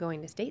are not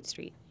going to State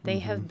Street. They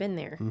have been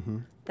there.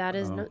 That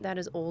is that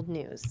is old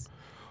news.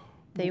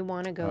 They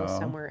want to go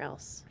somewhere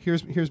else.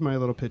 Here's my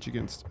little pitch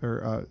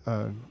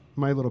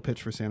my little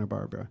pitch for Santa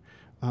Barbara.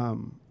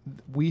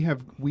 We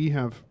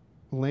have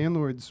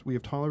landlords. We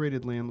have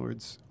tolerated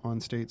landlords on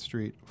State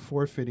Street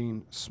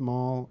forfeiting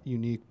small,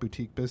 unique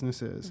boutique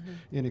businesses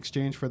in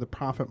exchange for the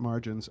profit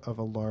margins of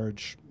a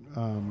large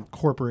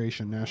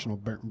corporation, national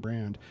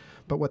brand.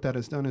 But what that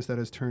has done is that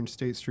has turned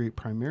State Street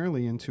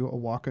primarily into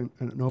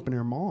an open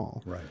air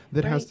mall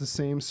that has the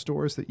same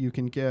stores that you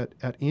can get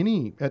at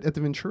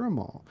the Ventura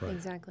Mall. Right.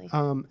 Exactly.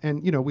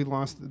 And we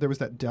lost. There was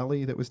that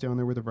deli that was down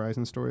there where the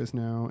Verizon store is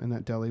now, and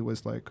that deli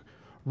was like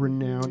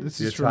renowned. This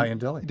The is Italian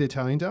deli. The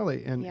Italian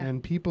deli,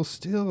 and people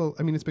still.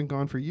 I mean, it's been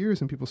gone for years,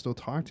 and people still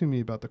talk to me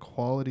about the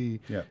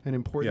quality and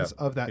importance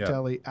of that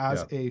deli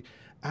as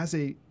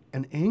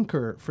an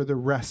anchor for the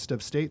rest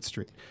of State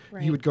Street.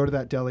 Right. You would go to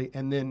that deli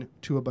and then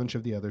to a bunch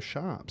of the other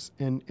shops,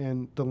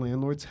 and the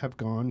landlords have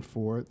gone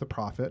for the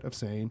profit of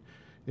saying,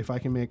 if I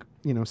can make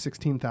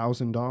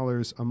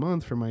 $16,000 a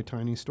month for my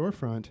tiny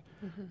storefront,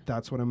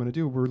 that's what I'm going to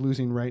do. We're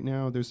losing right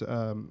now. There's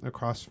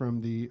across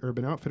from the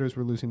Urban Outfitters,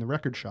 we're losing the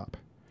record shop.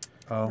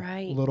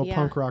 Right. Little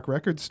punk rock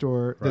record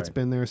store that's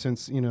been there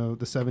since the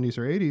 70s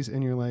or 80s,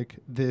 and you're like,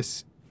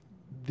 this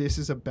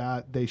is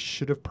they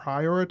should have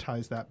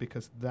prioritized that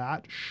because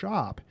that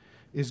shop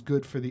is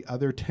good for the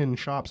other 10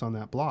 shops on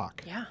that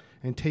block. Yeah.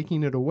 And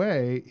taking it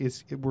away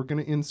we're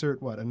going to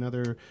insert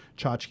another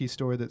tchotchke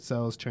store that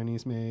sells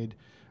Chinese made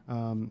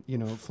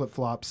flip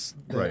flops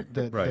that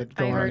go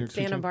I on your heard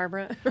Santa kitchen.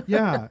 Barbara.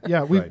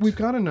 Yeah. We've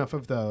got enough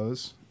of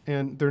those,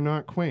 and they're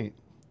not quaint.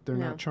 They're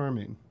No. not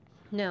charming.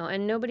 No,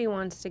 and nobody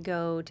wants to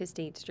go to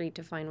State Street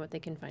to find what they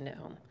can find at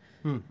home.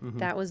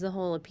 That was the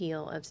whole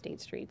appeal of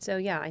State Street. So,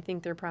 I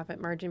think their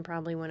profit margin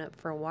probably went up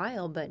for a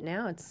while, but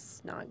now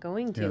it's not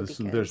going to.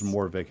 There's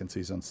more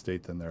vacancies on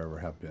State than there ever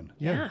have been.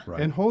 Yeah.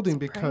 Right. And holding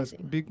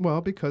Surprising.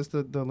 because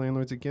the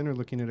landlords again are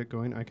looking at it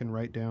going, I can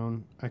write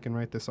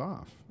this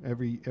off.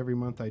 Every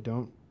month I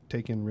don't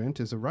take in rent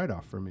is a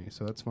write-off for me,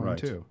 so that's fine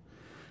too.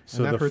 So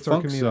and that the hurts our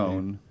Funk community.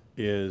 Zone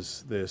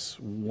is this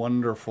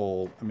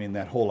wonderful,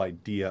 that whole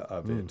idea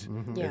of it,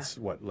 Yeah. it's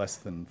less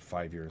than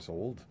 5 years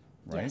old,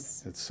 right?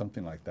 Yes. It's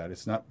something like that.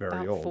 It's not very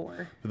About old.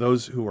 4. For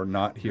those who are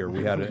not here,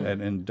 we had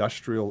an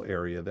industrial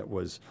area that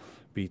was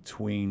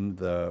between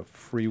the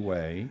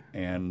freeway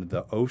and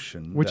the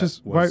ocean. Which that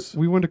is why was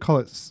we wanted to call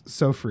it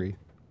So Free,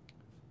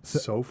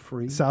 so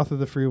free. south of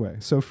the freeway.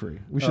 So Free.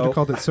 We should have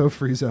called it So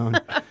Free Zone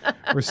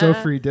or So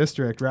Free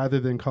District rather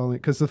than calling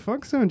it, because the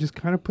Funk Zone just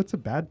kind of puts a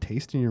bad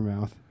taste in your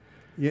mouth.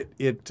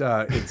 It's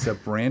a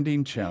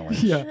branding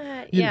challenge.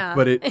 Yeah.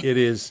 But it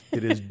is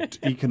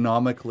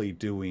economically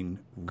doing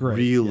Great.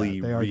 really,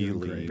 Yeah, they are doing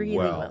really, great. Really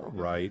well.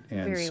 right?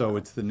 And Very so well.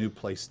 it's the new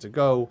place to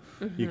go.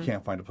 You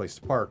can't find a place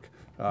to park,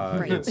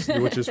 Right.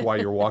 which is why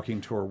your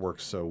walking tour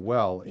works so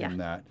well Yeah. in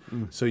that.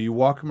 So you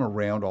walk them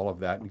around all of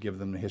that and give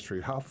them the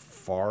history. How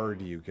far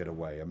do you get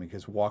away?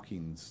 because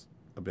walking's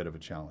a bit of a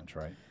challenge,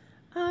 right?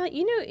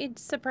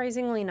 It's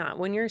surprisingly not.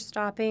 When you're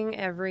stopping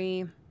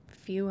every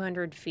few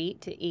hundred feet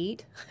to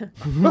eat,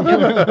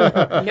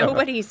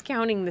 nobody's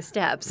counting the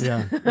steps.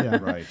 Yeah.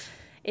 Right.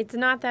 It's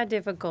not that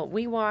difficult.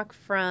 We walk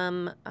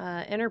from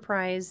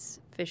Enterprise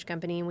Fish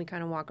Company, and we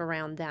kind of walk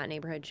around that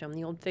neighborhood, show them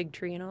the old fig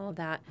tree and all of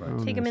that.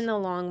 Take them in the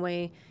long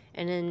way,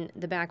 and then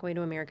the back way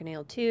to American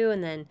Ale 2,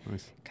 and then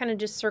kind of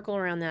just circle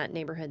around that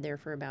neighborhood there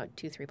for about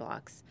 2-3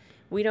 blocks.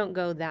 We don't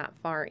go that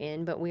far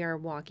in, but we are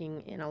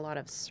walking in a lot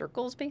of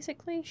circles,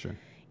 basically. Sure.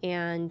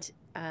 And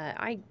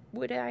I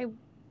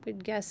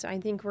would guess, I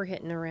think we're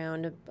hitting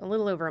around a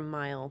little over a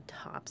mile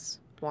tops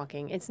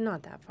walking. It's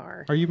not that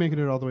far. Are you making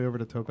it all the way over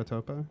to Topa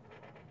Topa?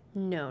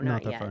 No, Not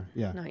not that yet. far.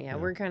 Yeah, Not yet. yeah.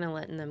 We're kind of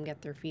letting them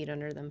get their feet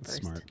under them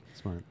first.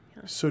 Smart.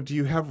 So do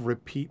you have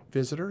repeat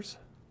visitors?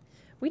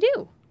 We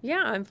do.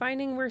 Yeah, I'm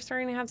finding we're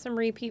starting to have some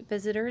repeat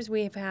visitors.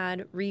 We've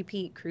had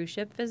repeat cruise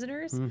ship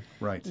visitors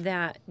Right.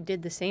 that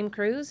did the same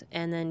cruise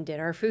and then did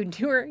our food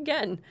tour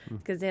again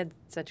because they had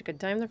such a good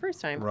time the first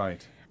time.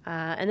 Right.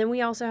 And then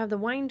we also have the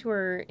wine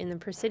tour in the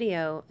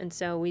Presidio, and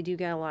so we do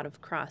get a lot of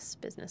cross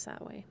business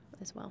that way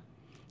as well.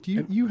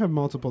 you have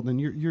multiple? Then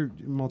you're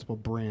multiple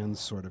brands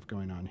sort of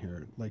going on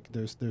here. Like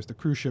there's the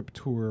cruise ship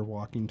tour,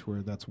 walking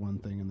tour. That's one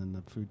thing, and then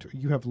the food tour.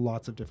 You have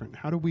lots of different.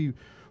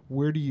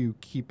 Where do you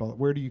keep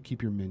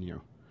your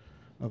menu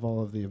of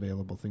all of the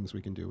available things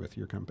we can do with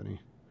your company?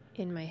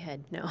 In my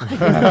head, no.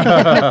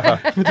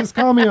 Just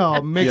call me.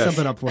 I'll make Yes.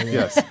 something up for you.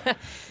 Yes.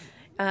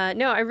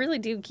 No, I really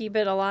do keep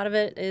it. A lot of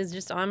it is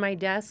just on my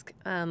desk.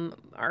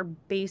 Our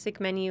basic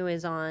menu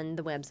is on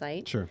the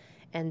website. Sure.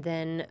 And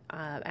then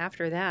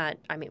after that,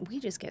 I mean, we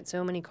just get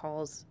so many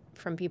calls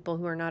from people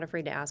who are not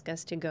afraid to ask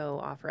us to go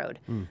off-road.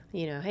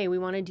 You know, hey, we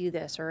want to do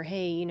this. Or,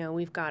 hey, you know,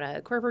 we've got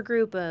a corporate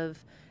group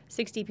of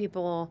 60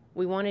 people.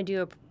 We want to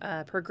do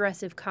a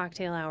progressive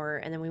cocktail hour,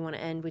 and then we want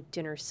to end with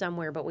dinner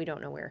somewhere, but we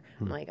don't know where.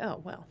 I'm like, oh,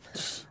 well,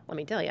 let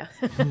me tell you.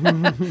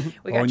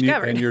 We got you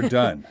covered. And you're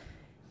done.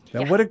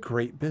 Now, Yeah. what a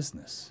great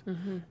business.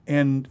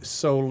 And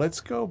so let's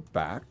go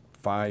back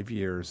 5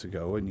 years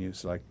ago, and you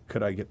was like,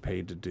 could I get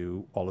paid to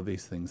do all of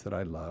these things that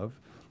I love?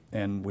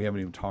 And we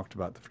haven't even talked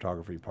about the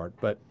photography part,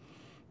 but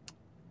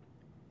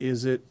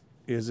is it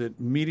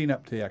meeting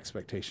up to the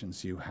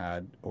expectations you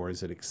had, or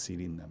is it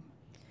exceeding them?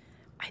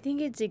 I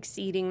think it's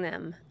exceeding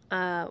them.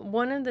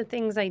 One of the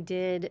things I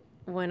did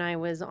when I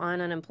was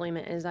on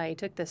unemployment is I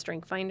took the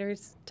Strength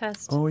Finders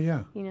test. Oh,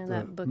 yeah. You know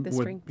that book, The with,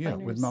 Strength yeah,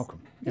 Finders? with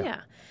Malcolm.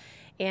 Yeah.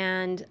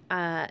 And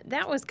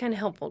that was kind of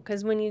helpful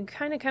because when you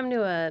kind of come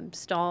to a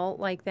stall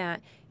like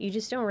that, you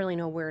just don't really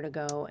know where to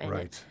go. And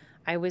Right.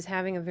 I was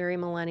having a very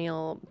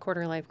millennial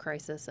quarter-life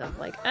crisis of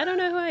like, I don't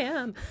know who I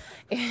am.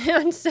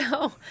 And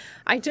so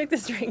I took the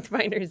Strength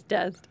Finders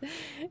test,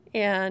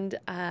 and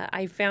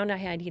I found I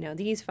had, you know,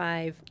 these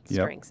 5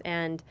 strengths.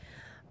 And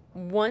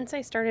once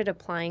I started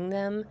applying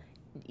them,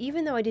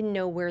 even though I didn't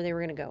know where they were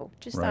going to go,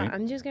 just Right. thought,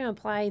 I'm just going to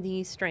apply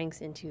these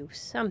strengths into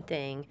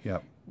something.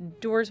 Yep.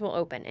 Doors will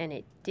open, and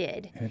it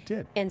did. And it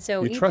did. And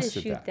so You Eat to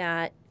trusted Shoot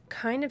that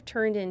kind of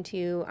turned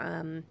into,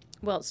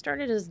 well, it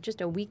started as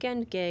just a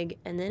weekend gig,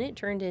 and then it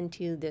turned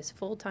into this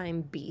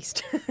full-time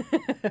beast.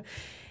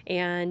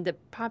 And the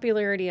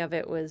popularity of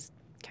it was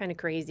kind of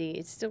crazy.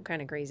 It's still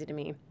kind of crazy to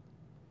me.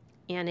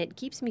 And it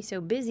keeps me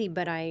so busy,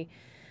 but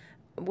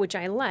which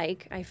I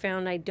like. I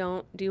found I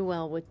don't do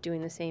well with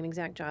doing the same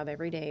exact job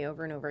every day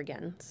over and over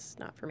again. It's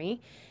not for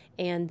me.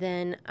 And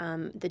then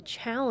the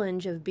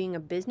challenge of being a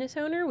business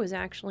owner was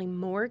actually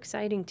more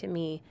exciting to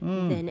me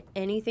than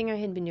anything I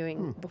had been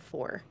doing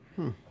before.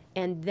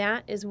 And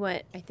that is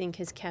what I think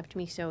has kept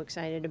me so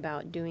excited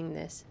about doing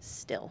this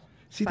still,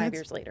 5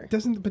 years later.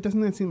 Doesn't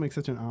that seem like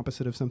such an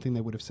opposite of something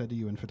they would have said to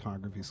you in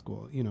photography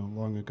school, you know,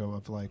 long ago,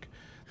 of like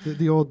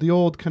the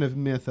old kind of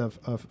myth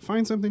of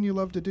find something you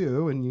love to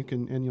do and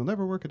you'll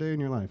never work a day in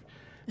your life.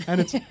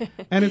 And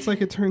it's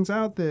like, it turns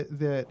out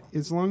that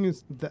as long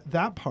as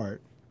that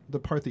part, the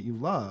part that you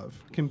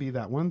love, can be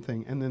that one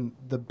thing, and then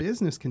the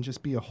business can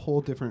just be a whole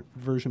different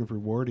version of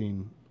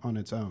rewarding on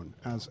its own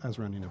as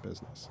running a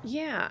business.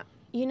 Yeah.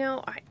 You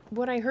know,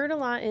 what I heard a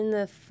lot in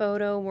the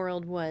photo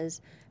world was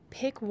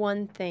pick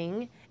one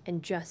thing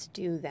and just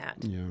do that.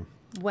 Yeah.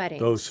 Weddings,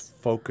 Those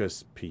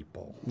focus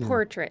people.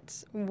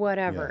 portraits,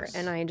 whatever. Yes.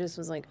 And I just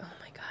was like, oh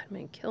my God, I'm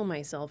going to kill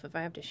myself if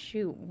I have to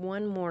shoot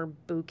one more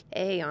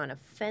bouquet on a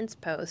fence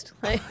post.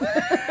 Like,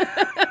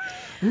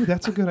 Ooh,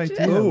 that's a good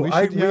idea. Oh, we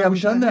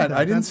haven't done that.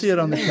 I didn't see it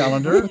on the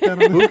calendar.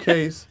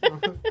 Bouquets.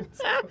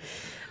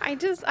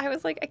 I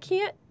was like, I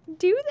can't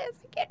do this.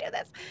 I can't do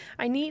this.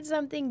 I need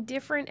something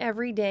different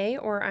every day,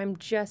 or I'm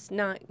just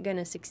not going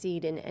to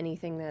succeed in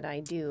anything that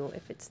I do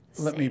if it's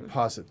the Let me same.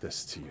 posit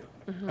this to you,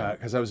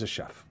 because I was a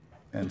chef,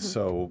 and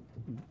so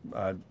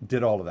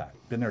did all of that.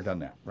 Been there, done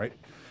that, right?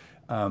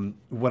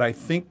 What I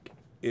think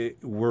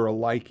we're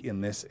alike in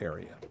this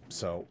area.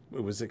 So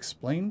it was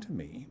explained to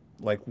me,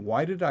 like,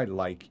 why did I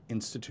like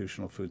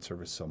institutional food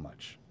service so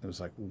much? It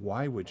was like,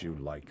 why would you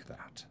like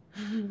that?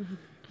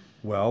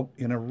 Well,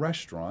 in a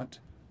restaurant,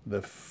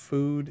 the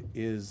food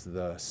is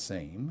the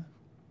same.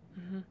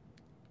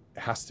 It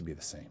has to be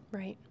the same.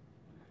 Right.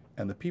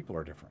 And the people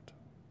are different.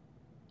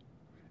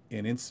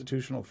 In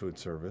institutional food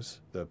service,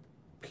 the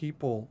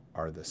people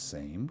are the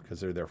same because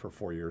they're there for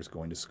 4 years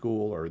going to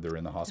school, or they're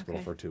in the hospital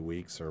Okay. for 2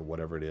 weeks, or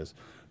whatever it is.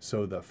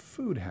 So the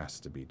food has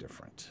to be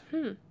different.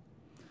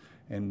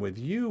 And with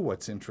you,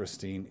 what's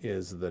interesting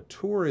is the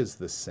tour is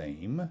the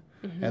same,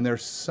 and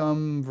there's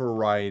some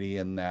variety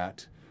in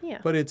that. Yeah.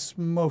 But it's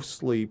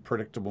mostly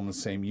predictable and the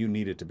same. You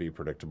need it to be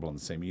predictable and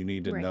the same. You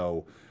need to Right.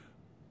 know,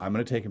 I'm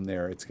going to take them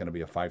there. It's going to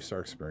be a 5-star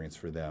experience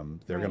for them.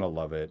 They're Right. going to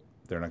love it.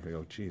 They're not going to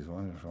go, geez,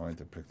 why did I have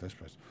to pick this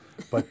place?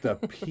 But the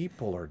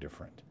people are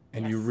different.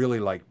 And you Yes. really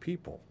like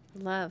people,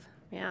 Love.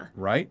 Yeah.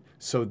 right?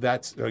 So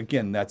that's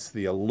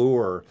the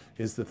allure,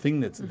 is the thing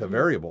that's the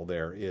variable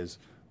there is,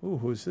 ooh,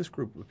 who's this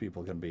group of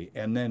people going to be?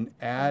 And then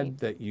add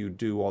that you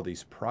do all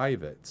these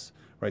privates,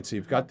 right? So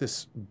you've got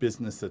this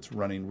business that's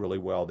running really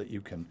well that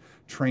you can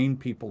train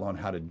people on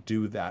how to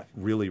do that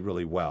really,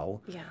 really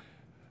well. Yeah.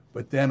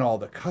 But then all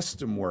the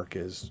custom work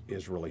is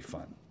really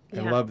fun. I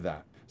Yeah. love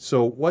that.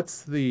 So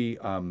what's the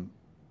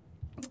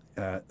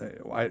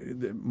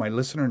my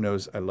listener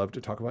knows I love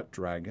to talk about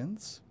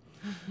dragons.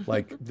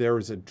 Like there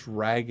is a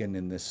dragon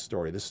in this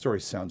story. This story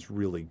sounds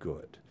really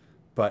good,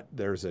 but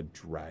there's a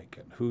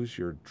dragon. Who's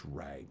your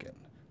dragon?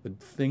 The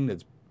thing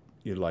that's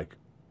you're like,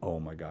 oh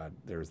my God,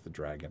 there's the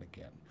dragon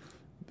again.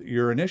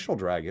 Your initial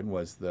dragon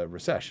was the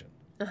recession.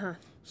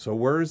 So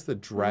where's the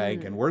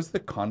dragon? Where's the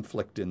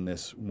conflict in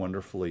this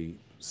wonderfully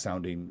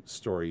sounding,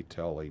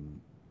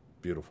 storytelling,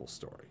 beautiful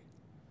story?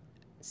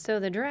 So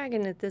the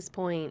dragon at this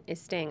point is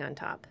staying on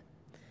top.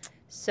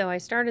 So I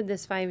started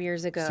this 5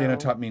 years ago. Staying on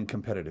top mean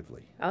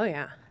competitively. Oh,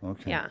 yeah.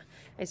 Okay. Yeah.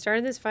 I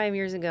started this 5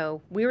 years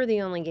ago. We were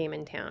the only game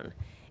in town.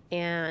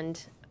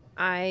 And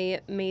I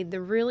made the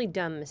really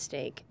dumb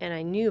mistake, and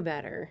I knew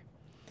better,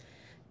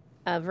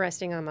 of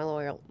resting on my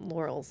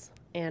laurels.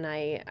 And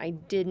I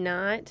did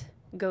not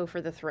go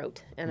for the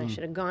throat. And I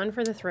should have gone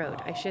for the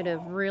throat. I should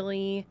have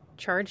really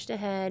charged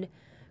ahead,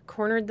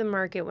 cornered the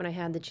market when I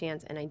had the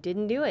chance, and I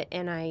didn't do it.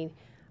 And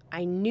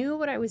I knew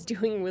what I was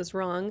doing was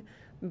wrong,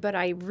 but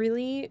I'm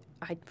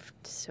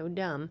so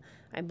dumb.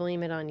 I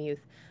blame it on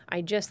youth.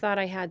 I just thought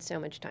I had so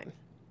much time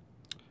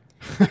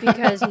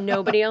because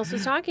nobody else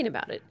was talking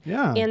about it.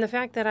 Yeah. And the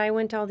fact that I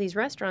went to all these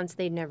restaurants,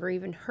 they'd never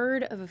even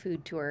heard of a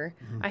food tour.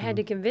 I had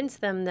to convince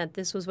them that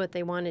this was what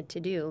they wanted to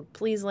do.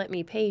 Please let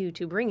me pay you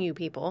to bring you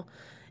people.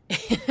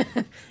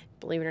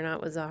 Believe it or not,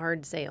 it was a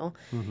hard sale.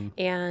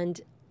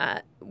 And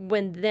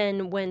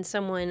when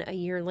someone a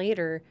year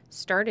later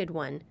started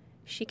one,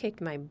 she kicked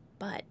my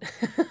butt.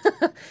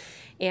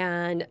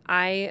 And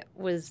I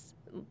was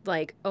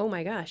like, oh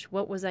my gosh,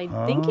 what was I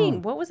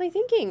thinking? What was I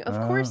thinking?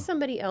 Of course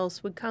somebody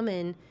else would come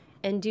in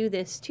and do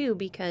this too,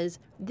 because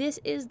this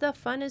is the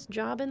funnest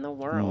job in the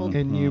world.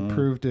 And you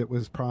proved it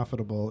was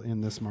profitable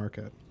in this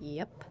market.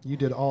 Yep. You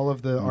did all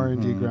of the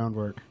R&D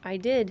groundwork. I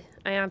did.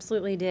 I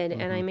absolutely did.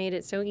 And I made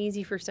it so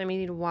easy for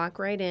somebody to walk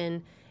right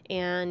in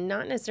and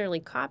not necessarily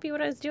copy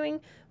what I was doing.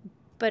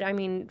 But I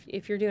mean,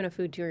 if you're doing a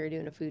food tour, you're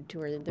doing a food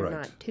tour. They're Right.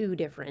 not too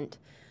different,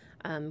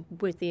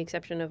 with the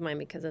exception of mine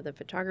because of the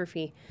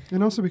photography.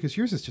 And also because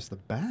yours is just the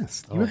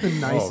best. You have the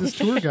nicest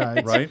tour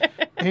guides. Right?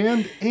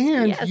 And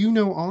Yes. you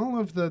know all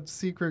of the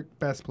secret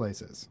best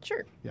places.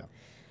 Sure. Yeah.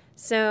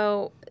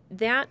 So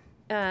that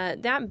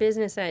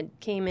business that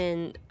came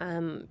in,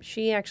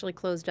 she actually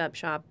closed up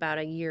shop about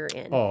a year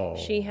in. Oh.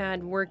 She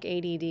had work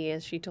ADD,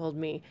 as she told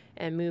me,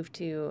 and moved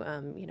to,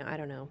 I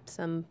don't know,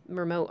 some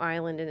remote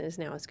island and is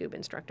now a scuba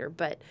instructor.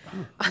 But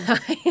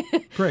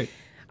Great.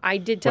 I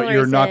did tell But her,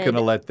 you're I not said- going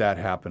to let that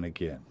happen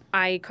again.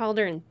 I called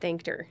her and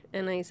thanked her.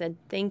 And I said,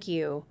 thank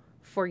you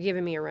for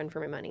giving me a run for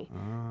my money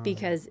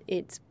because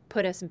it's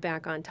put us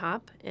back on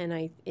top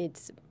and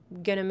it's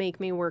going to make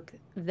me work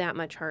that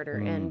much harder.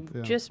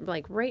 And just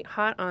like right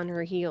hot on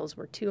her heels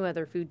were two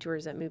other food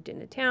tours that moved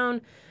into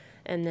town.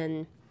 And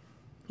then,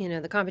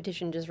 the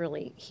competition just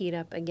really heat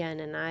up again.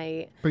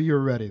 And But you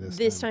were ready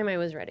this time I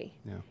was ready.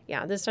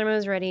 Yeah. This time I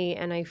was ready.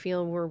 And I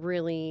feel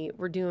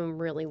we're doing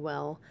really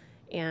well.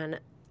 And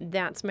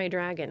that's my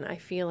dragon. I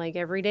feel like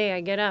every day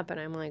I get up and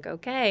I'm like,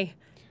 okay,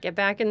 get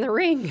back in the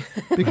ring.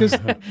 Because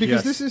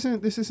Yes. this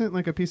isn't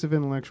like a piece of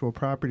intellectual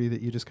property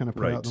that you just kind of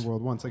put out in Right. the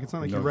world once. Like it's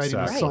not like No, you're writing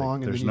exactly. a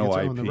song and There's then you no get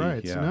to IP. own the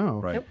rights. Yeah. No.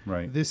 Right. Nope.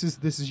 Right. This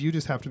is you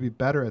just have to be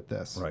better at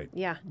this. Right.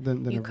 Yeah.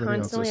 Than You everybody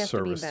else. It's a constantly have to be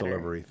service better.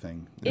 delivery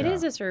thing. It Yeah.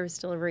 is a service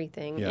delivery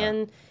thing. Yeah.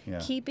 And Yeah.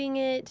 keeping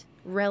it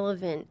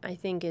relevant, I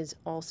think, is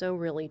also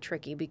really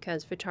tricky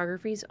because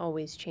photography is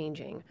always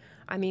changing.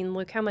 I mean,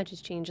 look how much has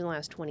changed in the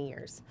last 20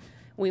 years.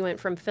 We went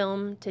from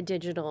film to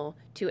digital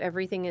to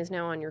everything is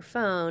now on your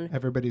phone.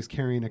 Everybody's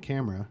carrying a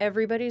camera.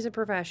 Everybody's a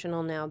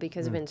professional now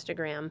because of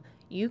Instagram.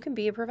 You can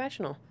be a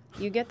professional.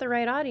 You get the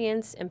right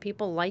audience and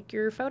people like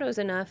your photos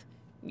enough,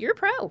 you're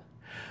pro.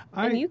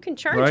 And you can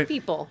charge Right.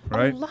 people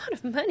Right. a lot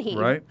of money.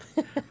 Right.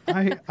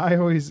 I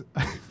always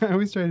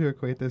try to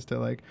equate this to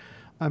like,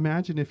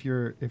 imagine if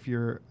you're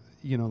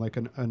like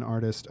an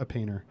artist, a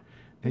painter,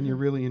 and you're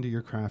really into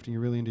your craft and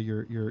you're really into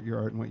your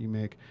art and what you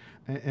make,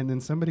 and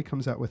then somebody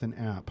comes out with an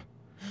app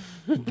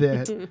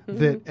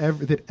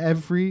that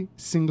every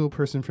single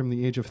person from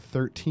the age of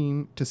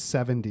 13 to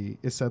 70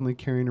 is suddenly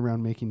carrying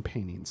around making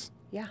paintings,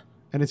 Yeah.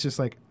 and it's just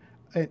like.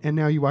 And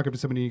now you walk up to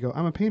somebody and you go,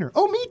 "I'm a painter."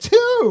 Oh, me too.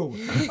 Oh,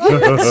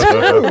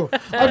 me too.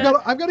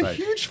 I've got a Right.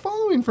 huge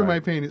following for my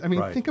Right. paintings. I mean,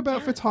 Right. think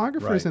about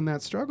photographers Right. and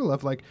that struggle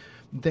of like,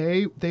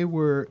 they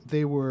were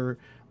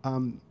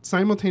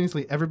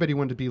simultaneously everybody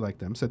wanted to be like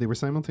them, so they were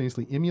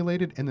simultaneously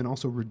emulated and then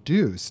also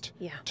reduced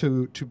Yeah.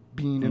 to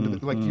being into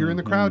the, like you're in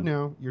the crowd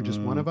now. You're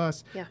just one of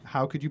us. Yeah.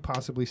 How could you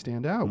possibly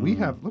stand out? We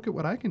have look at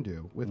what I can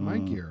do with my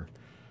gear.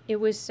 It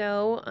was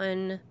so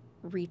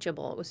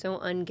unreachable. It was so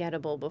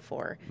ungettable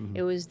before.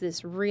 It was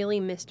this really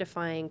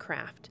mystifying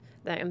craft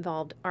that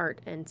involved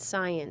art and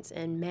science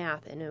and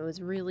math. And it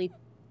was really,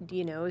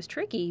 it was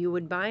tricky. You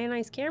would buy a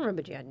nice camera,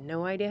 but you had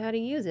no idea how to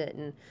use it.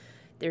 And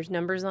there's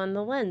numbers on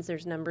the lens.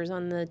 There's numbers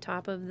on the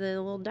top of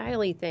the little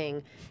dialy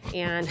thing.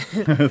 And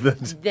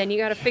then you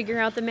got to figure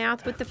out the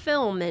math with the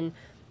film. And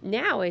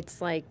now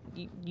it's like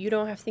you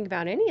don't have to think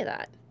about any of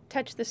that.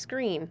 touch the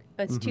screen.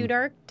 It's too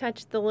dark,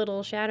 touch the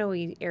little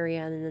shadowy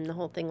area, and then the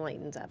whole thing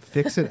lightens up.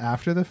 Fix it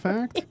after the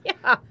fact.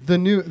 Yeah. The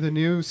new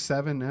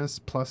 7S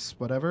Plus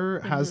whatever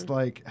has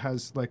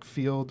like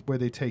field where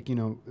they take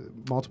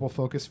multiple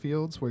focus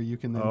fields where you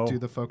can then do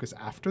the focus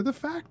after the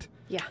fact.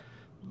 Yeah.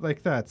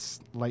 Like that's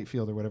light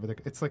field or whatever.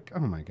 It's like,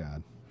 oh my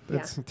god,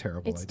 that's a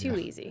terrible It's idea. too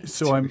easy.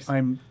 So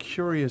I'm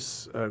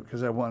curious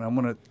because I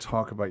want to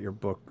talk about your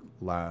book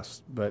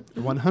last, but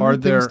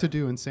 100 things to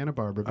do in Santa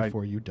Barbara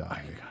before you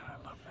die.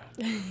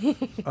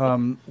 I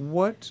love that.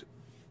 What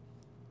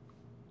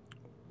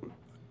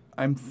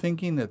I'm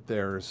thinking that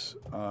there's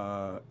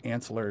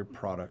ancillary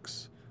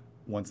products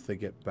once they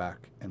get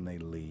back and they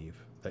leave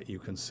that you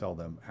can sell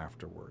them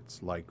afterwards,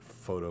 like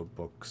photo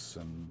books,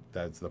 and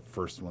that's the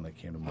first one that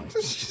came to mind.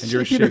 And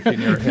you're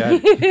shaking your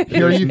head.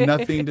 There's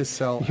nothing to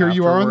sell. Here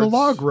you are on the afterwards.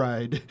 log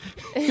ride.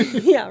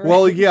 Yeah, right.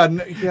 Well,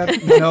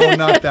 no,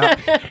 not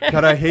that.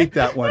 God, I hate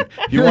that one.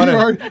 You Here want you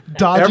are to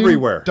dodging,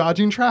 everywhere.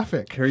 dodging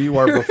traffic. Here you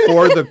are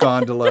before the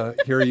gondola.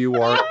 Here you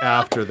are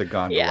after the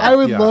gondola. Yeah. I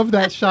would love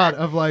that shot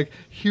of like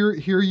here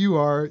you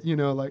are,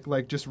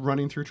 like just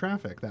running through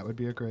traffic. That would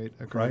be a great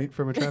Right?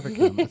 from a traffic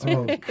cam. That's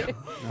I'm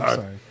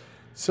sorry.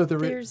 So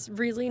There's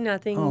really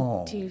nothing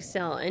to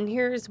sell. And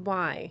here's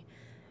why.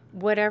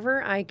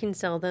 Whatever I can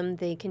sell them,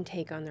 they can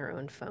take on their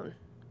own phone.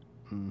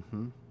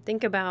 Mm-hmm.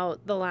 Think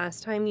about the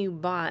last time you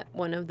bought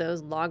one of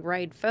those log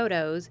ride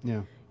photos.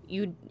 Yeah.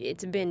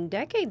 It's been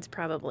decades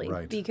probably.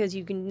 Right. Because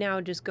you can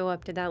now just go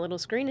up to that little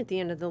screen at the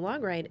end of the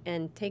log ride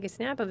and take a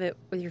snap of it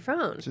with your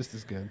phone. It's just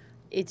as good.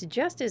 It's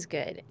just as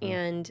good.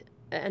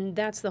 And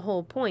that's the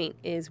whole point,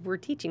 is we're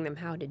teaching them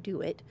how to do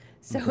it.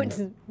 So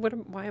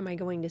why am I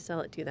going to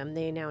sell it to them?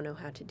 They now know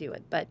how to do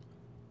it. But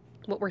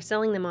what we're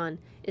selling them on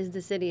is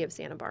the city of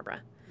Santa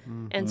Barbara.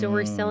 And so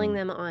we're selling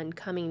them on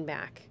coming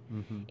back.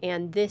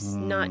 And this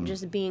not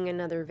just being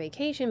another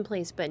vacation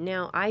place, but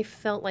now I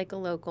felt like a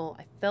local.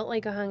 I felt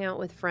like I hung out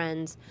with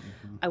friends.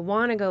 I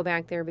want to go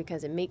back there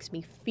because it makes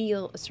me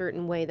feel a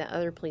certain way that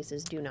other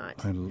places do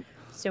not.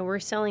 So we're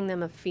selling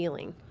them a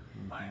feeling.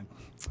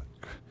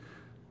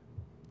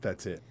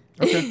 That's it.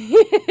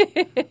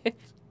 Okay.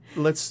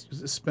 Let's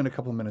spend a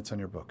couple minutes on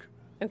your book.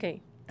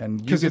 Okay.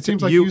 And Because it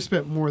seems like you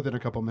spent more than a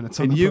couple minutes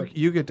on the book.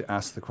 You get to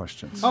ask the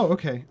questions. Oh,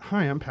 okay.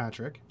 Hi, I'm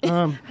Patrick.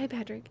 Hi,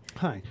 Patrick.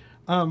 Hi.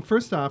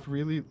 First off,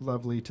 really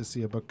lovely to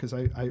see a book because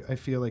I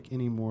feel like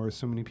anymore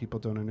so many people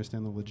don't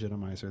understand the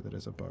legitimizer that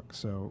is a book.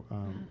 So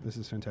this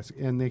is fantastic.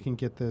 And they can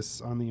get this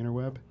on the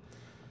interweb?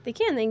 They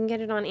can get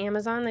it on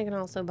Amazon. They can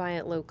also buy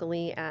it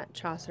locally at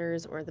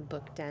Chaucer's or the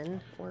Book Den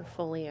or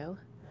Folio.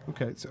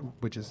 Okay, so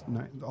which is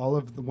all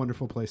of the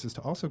wonderful places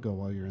to also go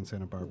while you're in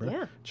Santa Barbara.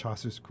 Yeah.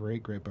 Chaucer's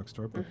great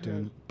bookstore.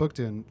 Booked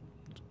in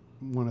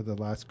one of the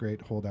last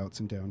great holdouts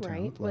in downtown.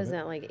 Right. Love Was it.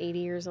 that like 80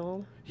 years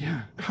old?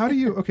 Yeah. How do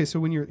you? Okay, so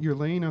when you're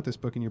laying out this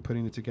book and you're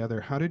putting it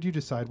together, how did you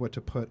decide what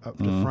to put up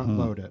to front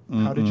load it?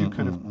 How did you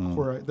kind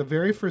of the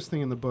very first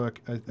thing in the book?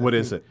 What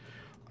is it?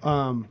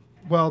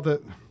 Well,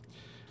 the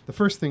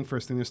first thing.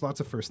 There's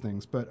lots of first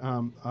things, but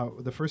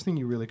the first thing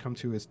you really come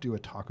to is do a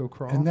taco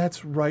crawl. And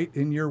that's right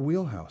in your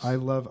wheelhouse. I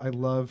love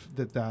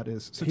that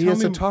is. So he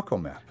has a taco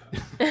map.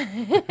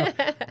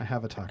 I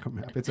have a taco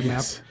map. It's a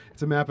map.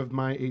 It's a map of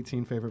my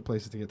 18 favorite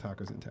places to get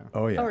tacos in town.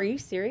 Oh yeah. Oh, are you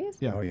serious?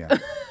 Yeah. Oh yeah.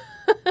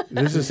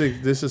 This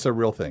is a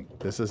real thing.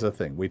 This is a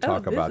thing. We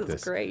talk this about is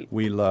this. great.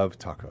 We love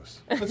tacos.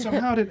 But so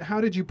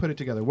how did you put it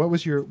together? What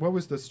was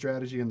the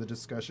strategy and the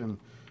discussion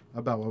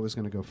about what was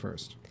going to go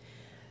first?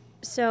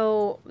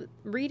 So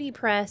Reedy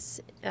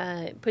Press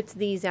puts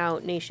these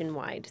out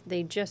nationwide.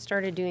 They just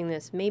started doing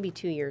this maybe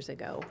 2 years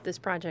ago. This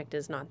project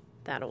is not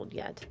that old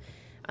yet.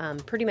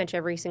 Pretty much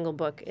every single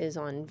book is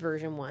on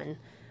version 1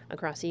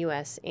 across the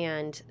U.S.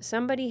 And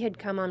somebody had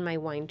come on my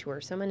wine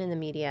tour, someone in the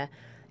media,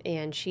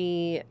 and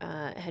she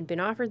had been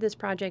offered this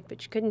project,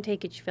 but she couldn't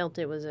take it. She felt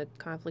it was a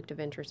conflict of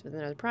interest with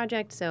another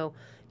project. So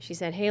she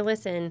said, hey,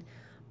 listen,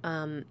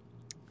 I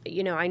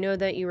know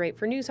that you write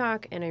for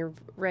Newshawk, and I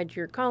read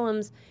your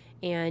columns,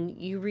 and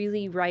you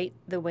really write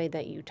the way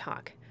that you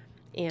talk.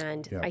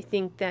 And I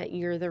think that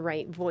you're the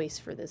right voice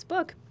for this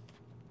book.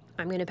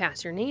 I'm going to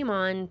pass your name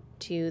on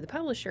to the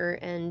publisher,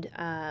 and,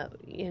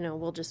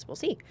 we'll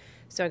see.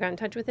 So I got in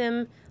touch with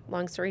him.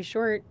 Long story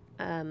short,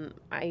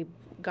 I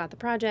got the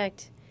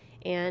project,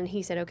 and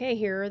he said, okay,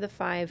 here are the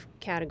 5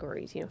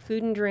 categories,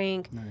 food and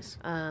drink, Nice.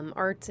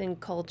 Arts and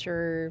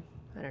culture,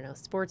 I don't know,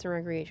 sports and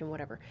recreation,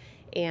 whatever.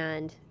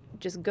 And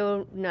just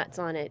go nuts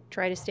on it.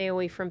 Try to stay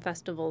away from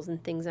festivals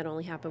and things that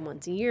only happen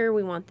once a year.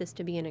 We want this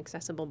to be an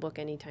accessible book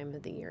any time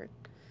of the year.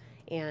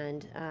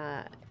 And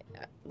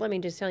let me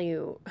just tell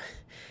you,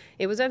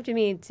 it was up to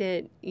me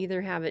to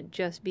either have it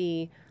just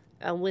be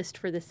a list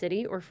for the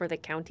city or for the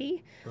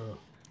county. Ugh.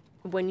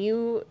 When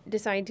you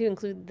decide to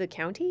include the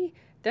county,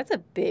 that's a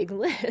big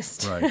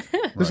list. Right.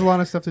 There's a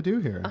lot of stuff to do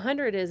here.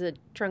 100 is a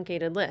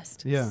truncated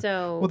list. Yeah.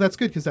 So Well, that's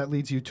good because that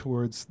leads you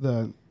towards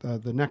the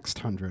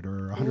next 100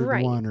 or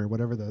 101 or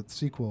whatever the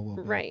sequel will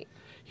be. right.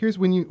 Here's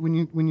when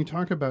you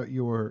talk about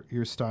your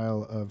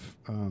style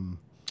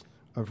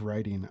of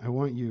writing. I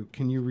want you.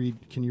 Can you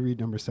read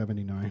number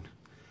 79?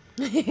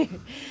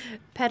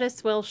 Pet a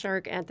swell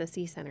shark at the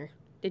Sea Center.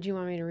 Did you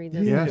want me to read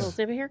this Yes. little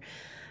snippet here?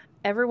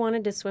 Ever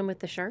wanted to swim with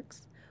the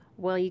sharks?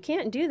 Well, you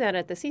can't do that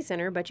at the Sea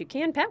Center, but you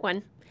can pet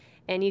one.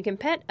 And you can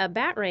pet a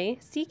bat ray,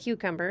 sea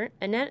cucumber,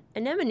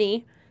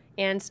 anemone,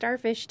 and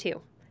starfish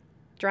too.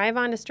 Drive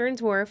on to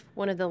Stearns Wharf,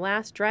 one of the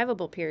last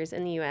drivable piers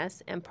in the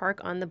U.S., and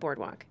park on the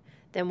boardwalk.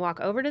 Then walk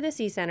over to the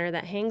Sea Center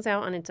that hangs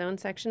out on its own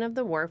section of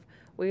the wharf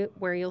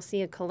where you'll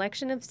see a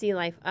collection of sea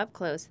life up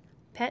close,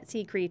 pet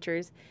sea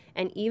creatures,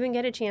 and even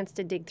get a chance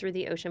to dig through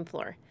the ocean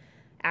floor.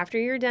 After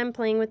you're done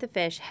playing with the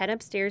fish, head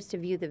upstairs to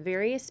view the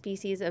various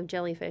species of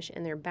jellyfish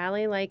and their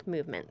ballet-like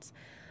movements.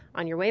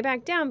 On your way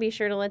back down, be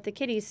sure to let the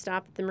kiddies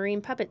stop at the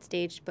marine puppet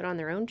stage to put on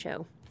their own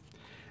show.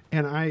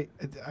 And I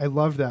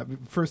love that.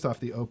 First off,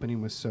 the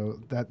opening was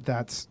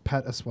that's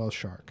pet a swell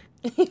shark.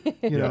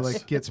 You know,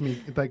 like gets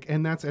me like,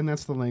 and that's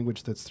the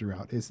language that's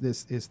throughout. Is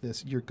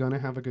this you're gonna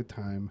have a good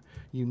time.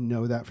 You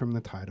know that from the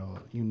title.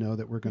 You know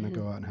that we're gonna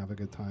go out and have a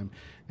good time.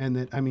 And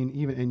that, I mean,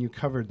 even, and you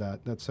covered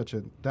that. That's such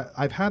a, that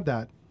I've had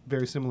that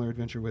very similar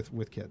adventure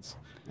with kids.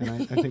 And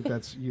I think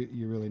that's,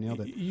 you really nailed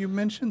it. You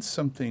mentioned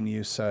something.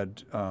 You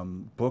said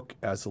book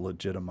as a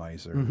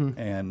legitimizer,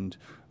 and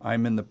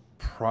I'm in the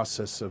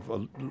process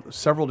of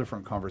several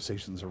different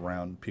conversations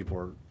around people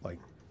are like,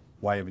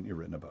 why haven't you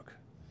written a book?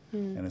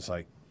 And it's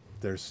like,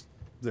 there's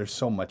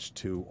so much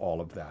to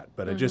all of that,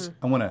 but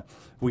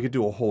we could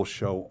do a whole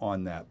show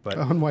on that, but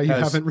On why you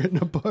haven't written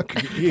a book.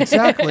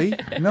 Exactly.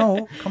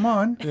 No, come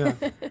on. Yeah.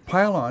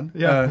 Pile on.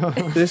 Yeah.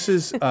 This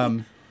is,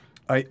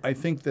 I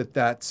think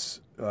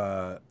that's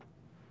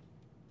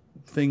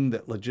thing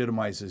that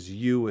legitimizes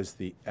you as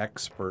the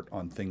expert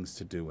on things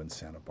to do in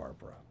Santa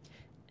Barbara.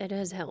 It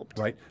has helped.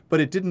 Right. But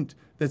one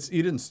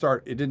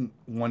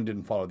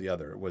didn't follow the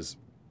other. It was,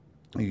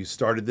 you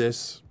started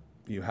this,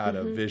 you had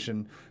a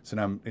vision. So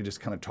now I'm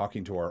just kind of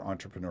talking to our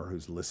entrepreneur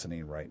who's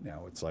listening right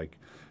now. It's like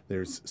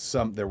there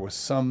was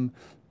some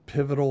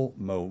pivotal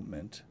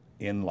moment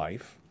in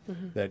life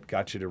that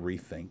got you to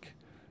rethink.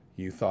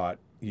 You thought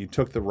you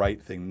took the right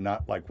thing,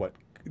 not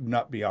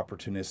be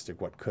opportunistic.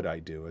 What could I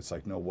do? It's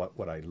like, no, what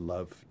would I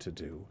love to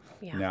do?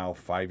 Yeah. Now,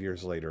 5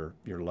 years later,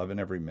 you're loving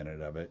every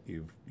minute of it.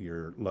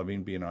 You're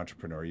loving being an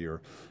entrepreneur. You're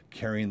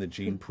carrying the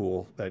gene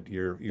pool that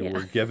you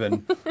were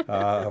given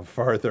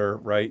farther,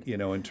 right? You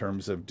know, in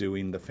terms of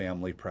doing the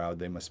family proud.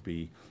 They must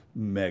be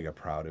mega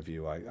proud of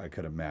you, I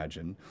could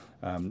imagine.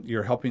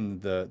 You're helping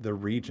the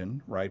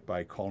region, right,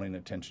 by calling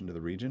attention to the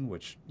region,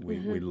 which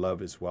we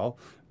love as well.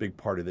 Big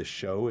part of this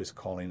show is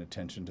calling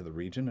attention to the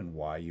region and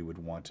why you would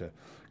want to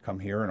come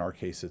here. In our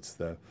case, it's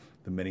the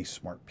many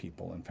smart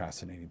people and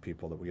fascinating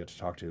people that we get to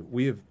talk to.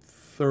 We have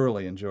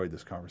thoroughly enjoyed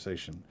this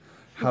conversation.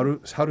 How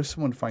does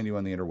someone find you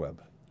on the interweb?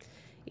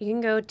 You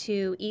can go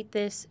to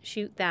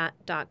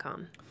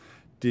eatthisshootthat.com.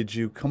 Did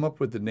you come up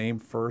with the name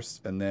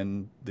first and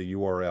then the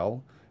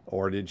URL?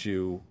 Or did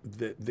you,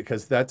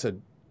 because that's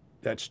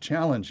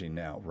challenging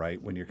now,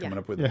 right? When you're coming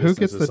up with a who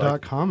business, gets the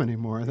 .com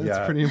anymore?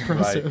 That's pretty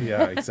impressive. Right,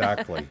 yeah,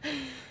 exactly.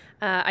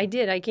 I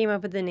did. I came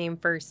up with the name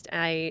first.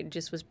 I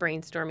just was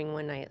brainstorming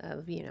one night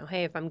of,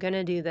 hey, if I'm going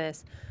to do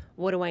this,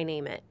 what do I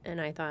name it? And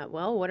I thought,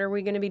 well, what are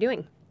we going to be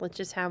doing? Let's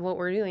just have what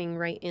we're doing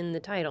right in the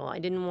title. I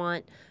didn't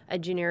want a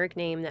generic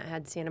name that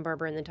had Santa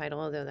Barbara in the title,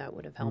 although that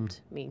would have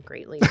helped me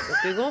greatly with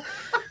Google.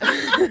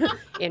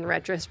 In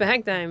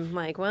retrospect, I'm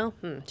like, well,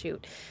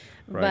 shoot.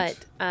 Right.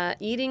 But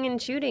eating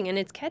and shooting, and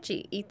it's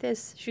catchy. Eat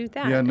this, shoot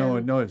that. Yeah,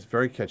 no, it's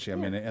very catchy. I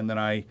mean, and then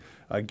I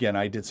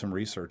did some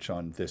research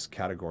on this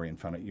category and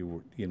found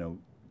out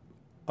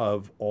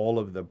of all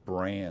of the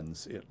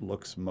brands, it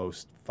looks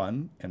most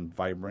fun and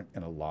vibrant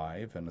and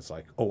alive. And it's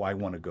like, oh, I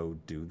want to go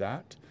do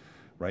that,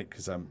 right?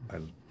 Because I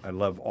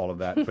love all of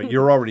that. But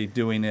you're already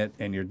doing it,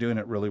 and you're doing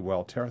it really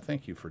well. Tara,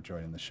 thank you for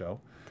joining the show.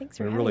 Thanks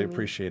for having me. We really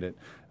appreciate it.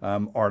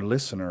 Our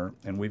listener,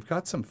 and we've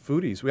got some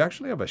foodies. We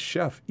actually have a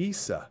chef,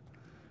 Isa.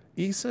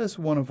 Isa is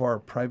one of our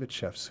private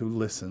chefs who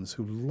listens,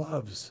 who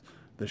loves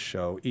the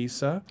show.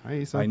 Isa, Hi,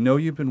 Isa. I know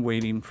you've been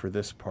waiting for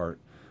this part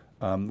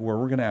where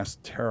we're going to ask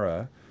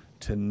Tara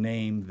to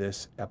name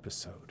this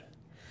episode.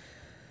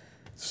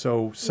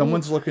 So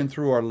someone's looking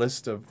through our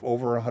list of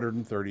over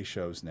 130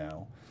 shows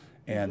now,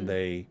 and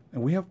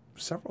we have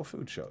several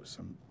food shows.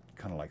 I'm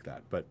kind of like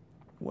that. But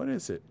what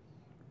is it?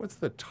 What's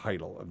the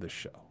title of this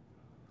show?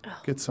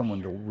 Get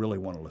someone to really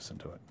want to listen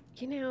to it.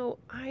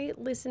 I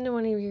listened to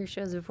one of your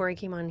shows before I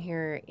came on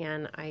here,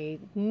 and I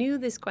knew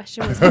this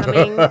question was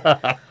coming.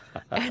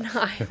 And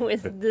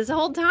this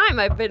whole time,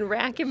 I've been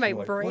racking my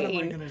brain.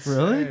 What am I going to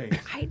Really? say?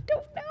 I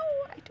don't know.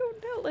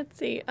 Let's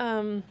see.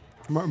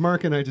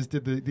 Mark and I just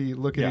did the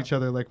look at each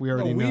other like we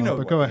already we know but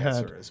what go the ahead.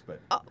 answer is, but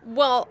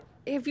Well,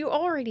 if you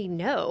already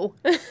know.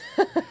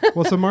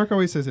 Well, so Mark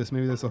always says this.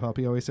 Maybe this will help.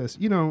 He always says,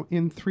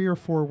 in 3 or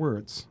 4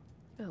 words.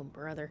 Oh,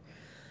 brother.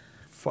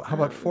 how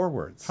about 4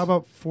 words? How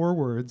about 4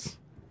 words?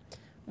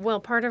 Well,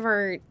 part of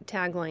our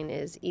tagline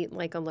is eat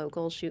like a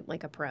local, shoot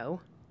like a pro.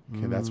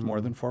 Okay, that's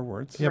more than 4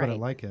 words. Yeah, but I Right.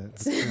 like it.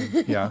 That's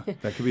good. Yeah,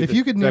 that could be. If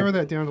you could narrow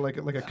that down to like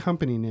a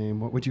company name,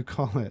 what would you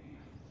call it?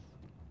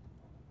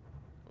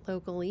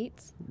 Local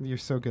Eats. You're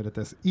so good at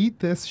this. Eat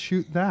This,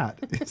 Shoot That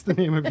is the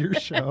name of your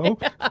show.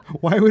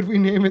 Why would we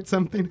name it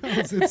something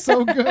else? It's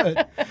so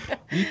good.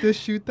 Eat This,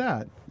 Shoot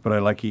That. But I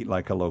like eat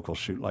like a local,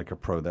 shoot like a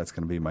pro. That's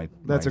going to be my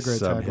That's my a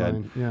great subhead.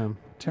 tagline. Yeah.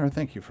 Tara,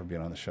 thank you for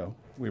being on the show.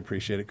 We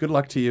appreciate it. Good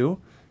luck to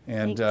you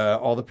and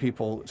all the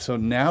people. So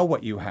now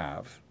what you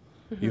have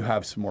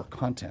some more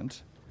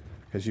content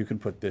because you can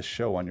put this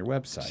show on your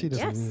website. She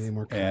doesn't Yes. need any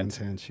more And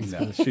content. She's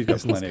she's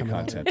got plenty of coming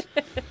out. content.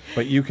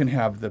 But you can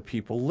have the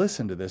people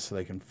listen to this so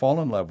they can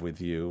fall in love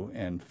with you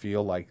and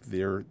feel like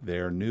they're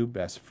their new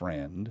best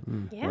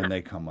friend Yeah. when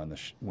they come on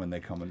when they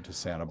come into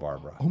Santa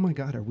Barbara. Oh my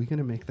God, are we going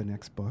to make the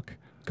next book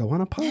go on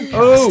a podcast?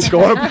 Oh,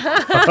 go on.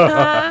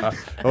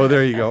 Oh,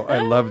 there you go.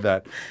 I love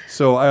that.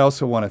 So I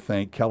also want to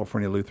thank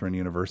California Lutheran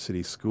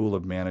University School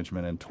of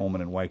Management and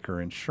Tolman and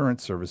Weicker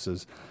Insurance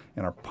Services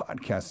and our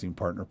podcasting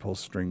partner,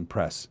 Pullstring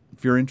Press.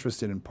 If you're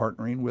interested in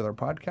partnering with our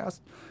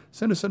podcast,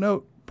 send us a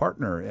note,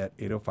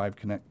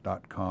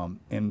 partner@805connect.com.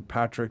 And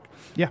Patrick,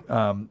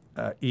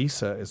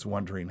 Isa is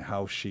wondering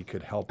how she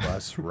could help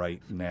us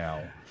right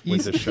now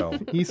with the show.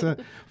 Isa,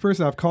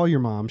 first off, call your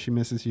mom. She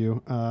misses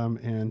you.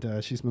 And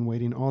she's been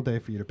waiting all day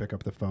for you to pick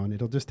up the phone.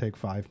 It'll just take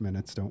 5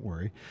 minutes. Don't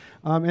worry.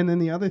 And then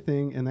the other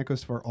thing, and that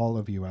goes for all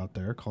of you out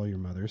there, call your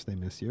mothers. They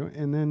miss you.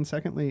 And then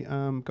secondly,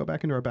 go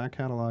back into our back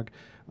catalog.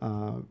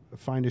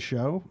 Find a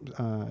show.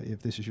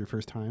 If this is your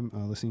first time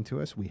listening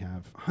to us, we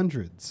have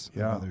hundreds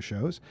of other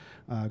shows.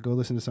 Go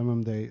listen to some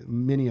of them.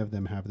 Many of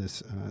them have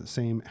this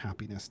same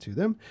happiness to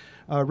them.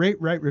 Rate,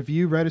 write,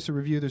 review. Write us a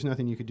review. There's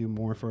nothing you could do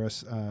more for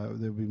us that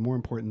would be more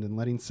important than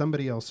letting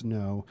somebody else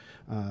know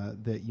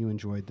that you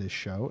enjoyed this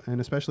show,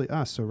 and especially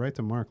us. So write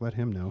to Mark. Let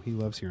him know. He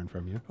loves hearing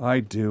from you. I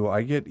do.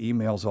 I get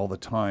emails all the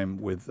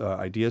time with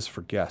ideas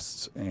for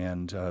guests,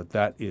 and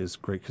that is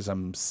great because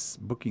I'm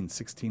booking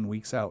 16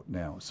 weeks out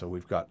now. So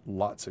we've got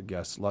lots of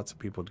guests, lots of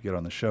people to get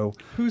on the show.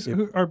 Who's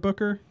our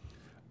booker?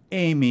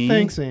 Amy.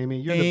 Thanks,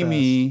 Amy. You're the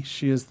Amy,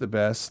 she is the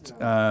best.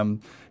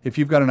 If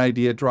you've got an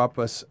idea, drop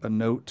us a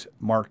note,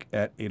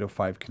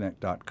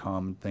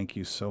 mark@805connect.com. Thank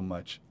you so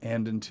much.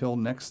 And until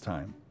next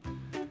time,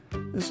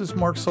 this is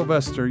Mark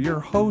Sylvester, your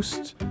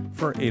host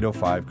for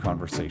 805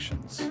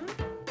 Conversations.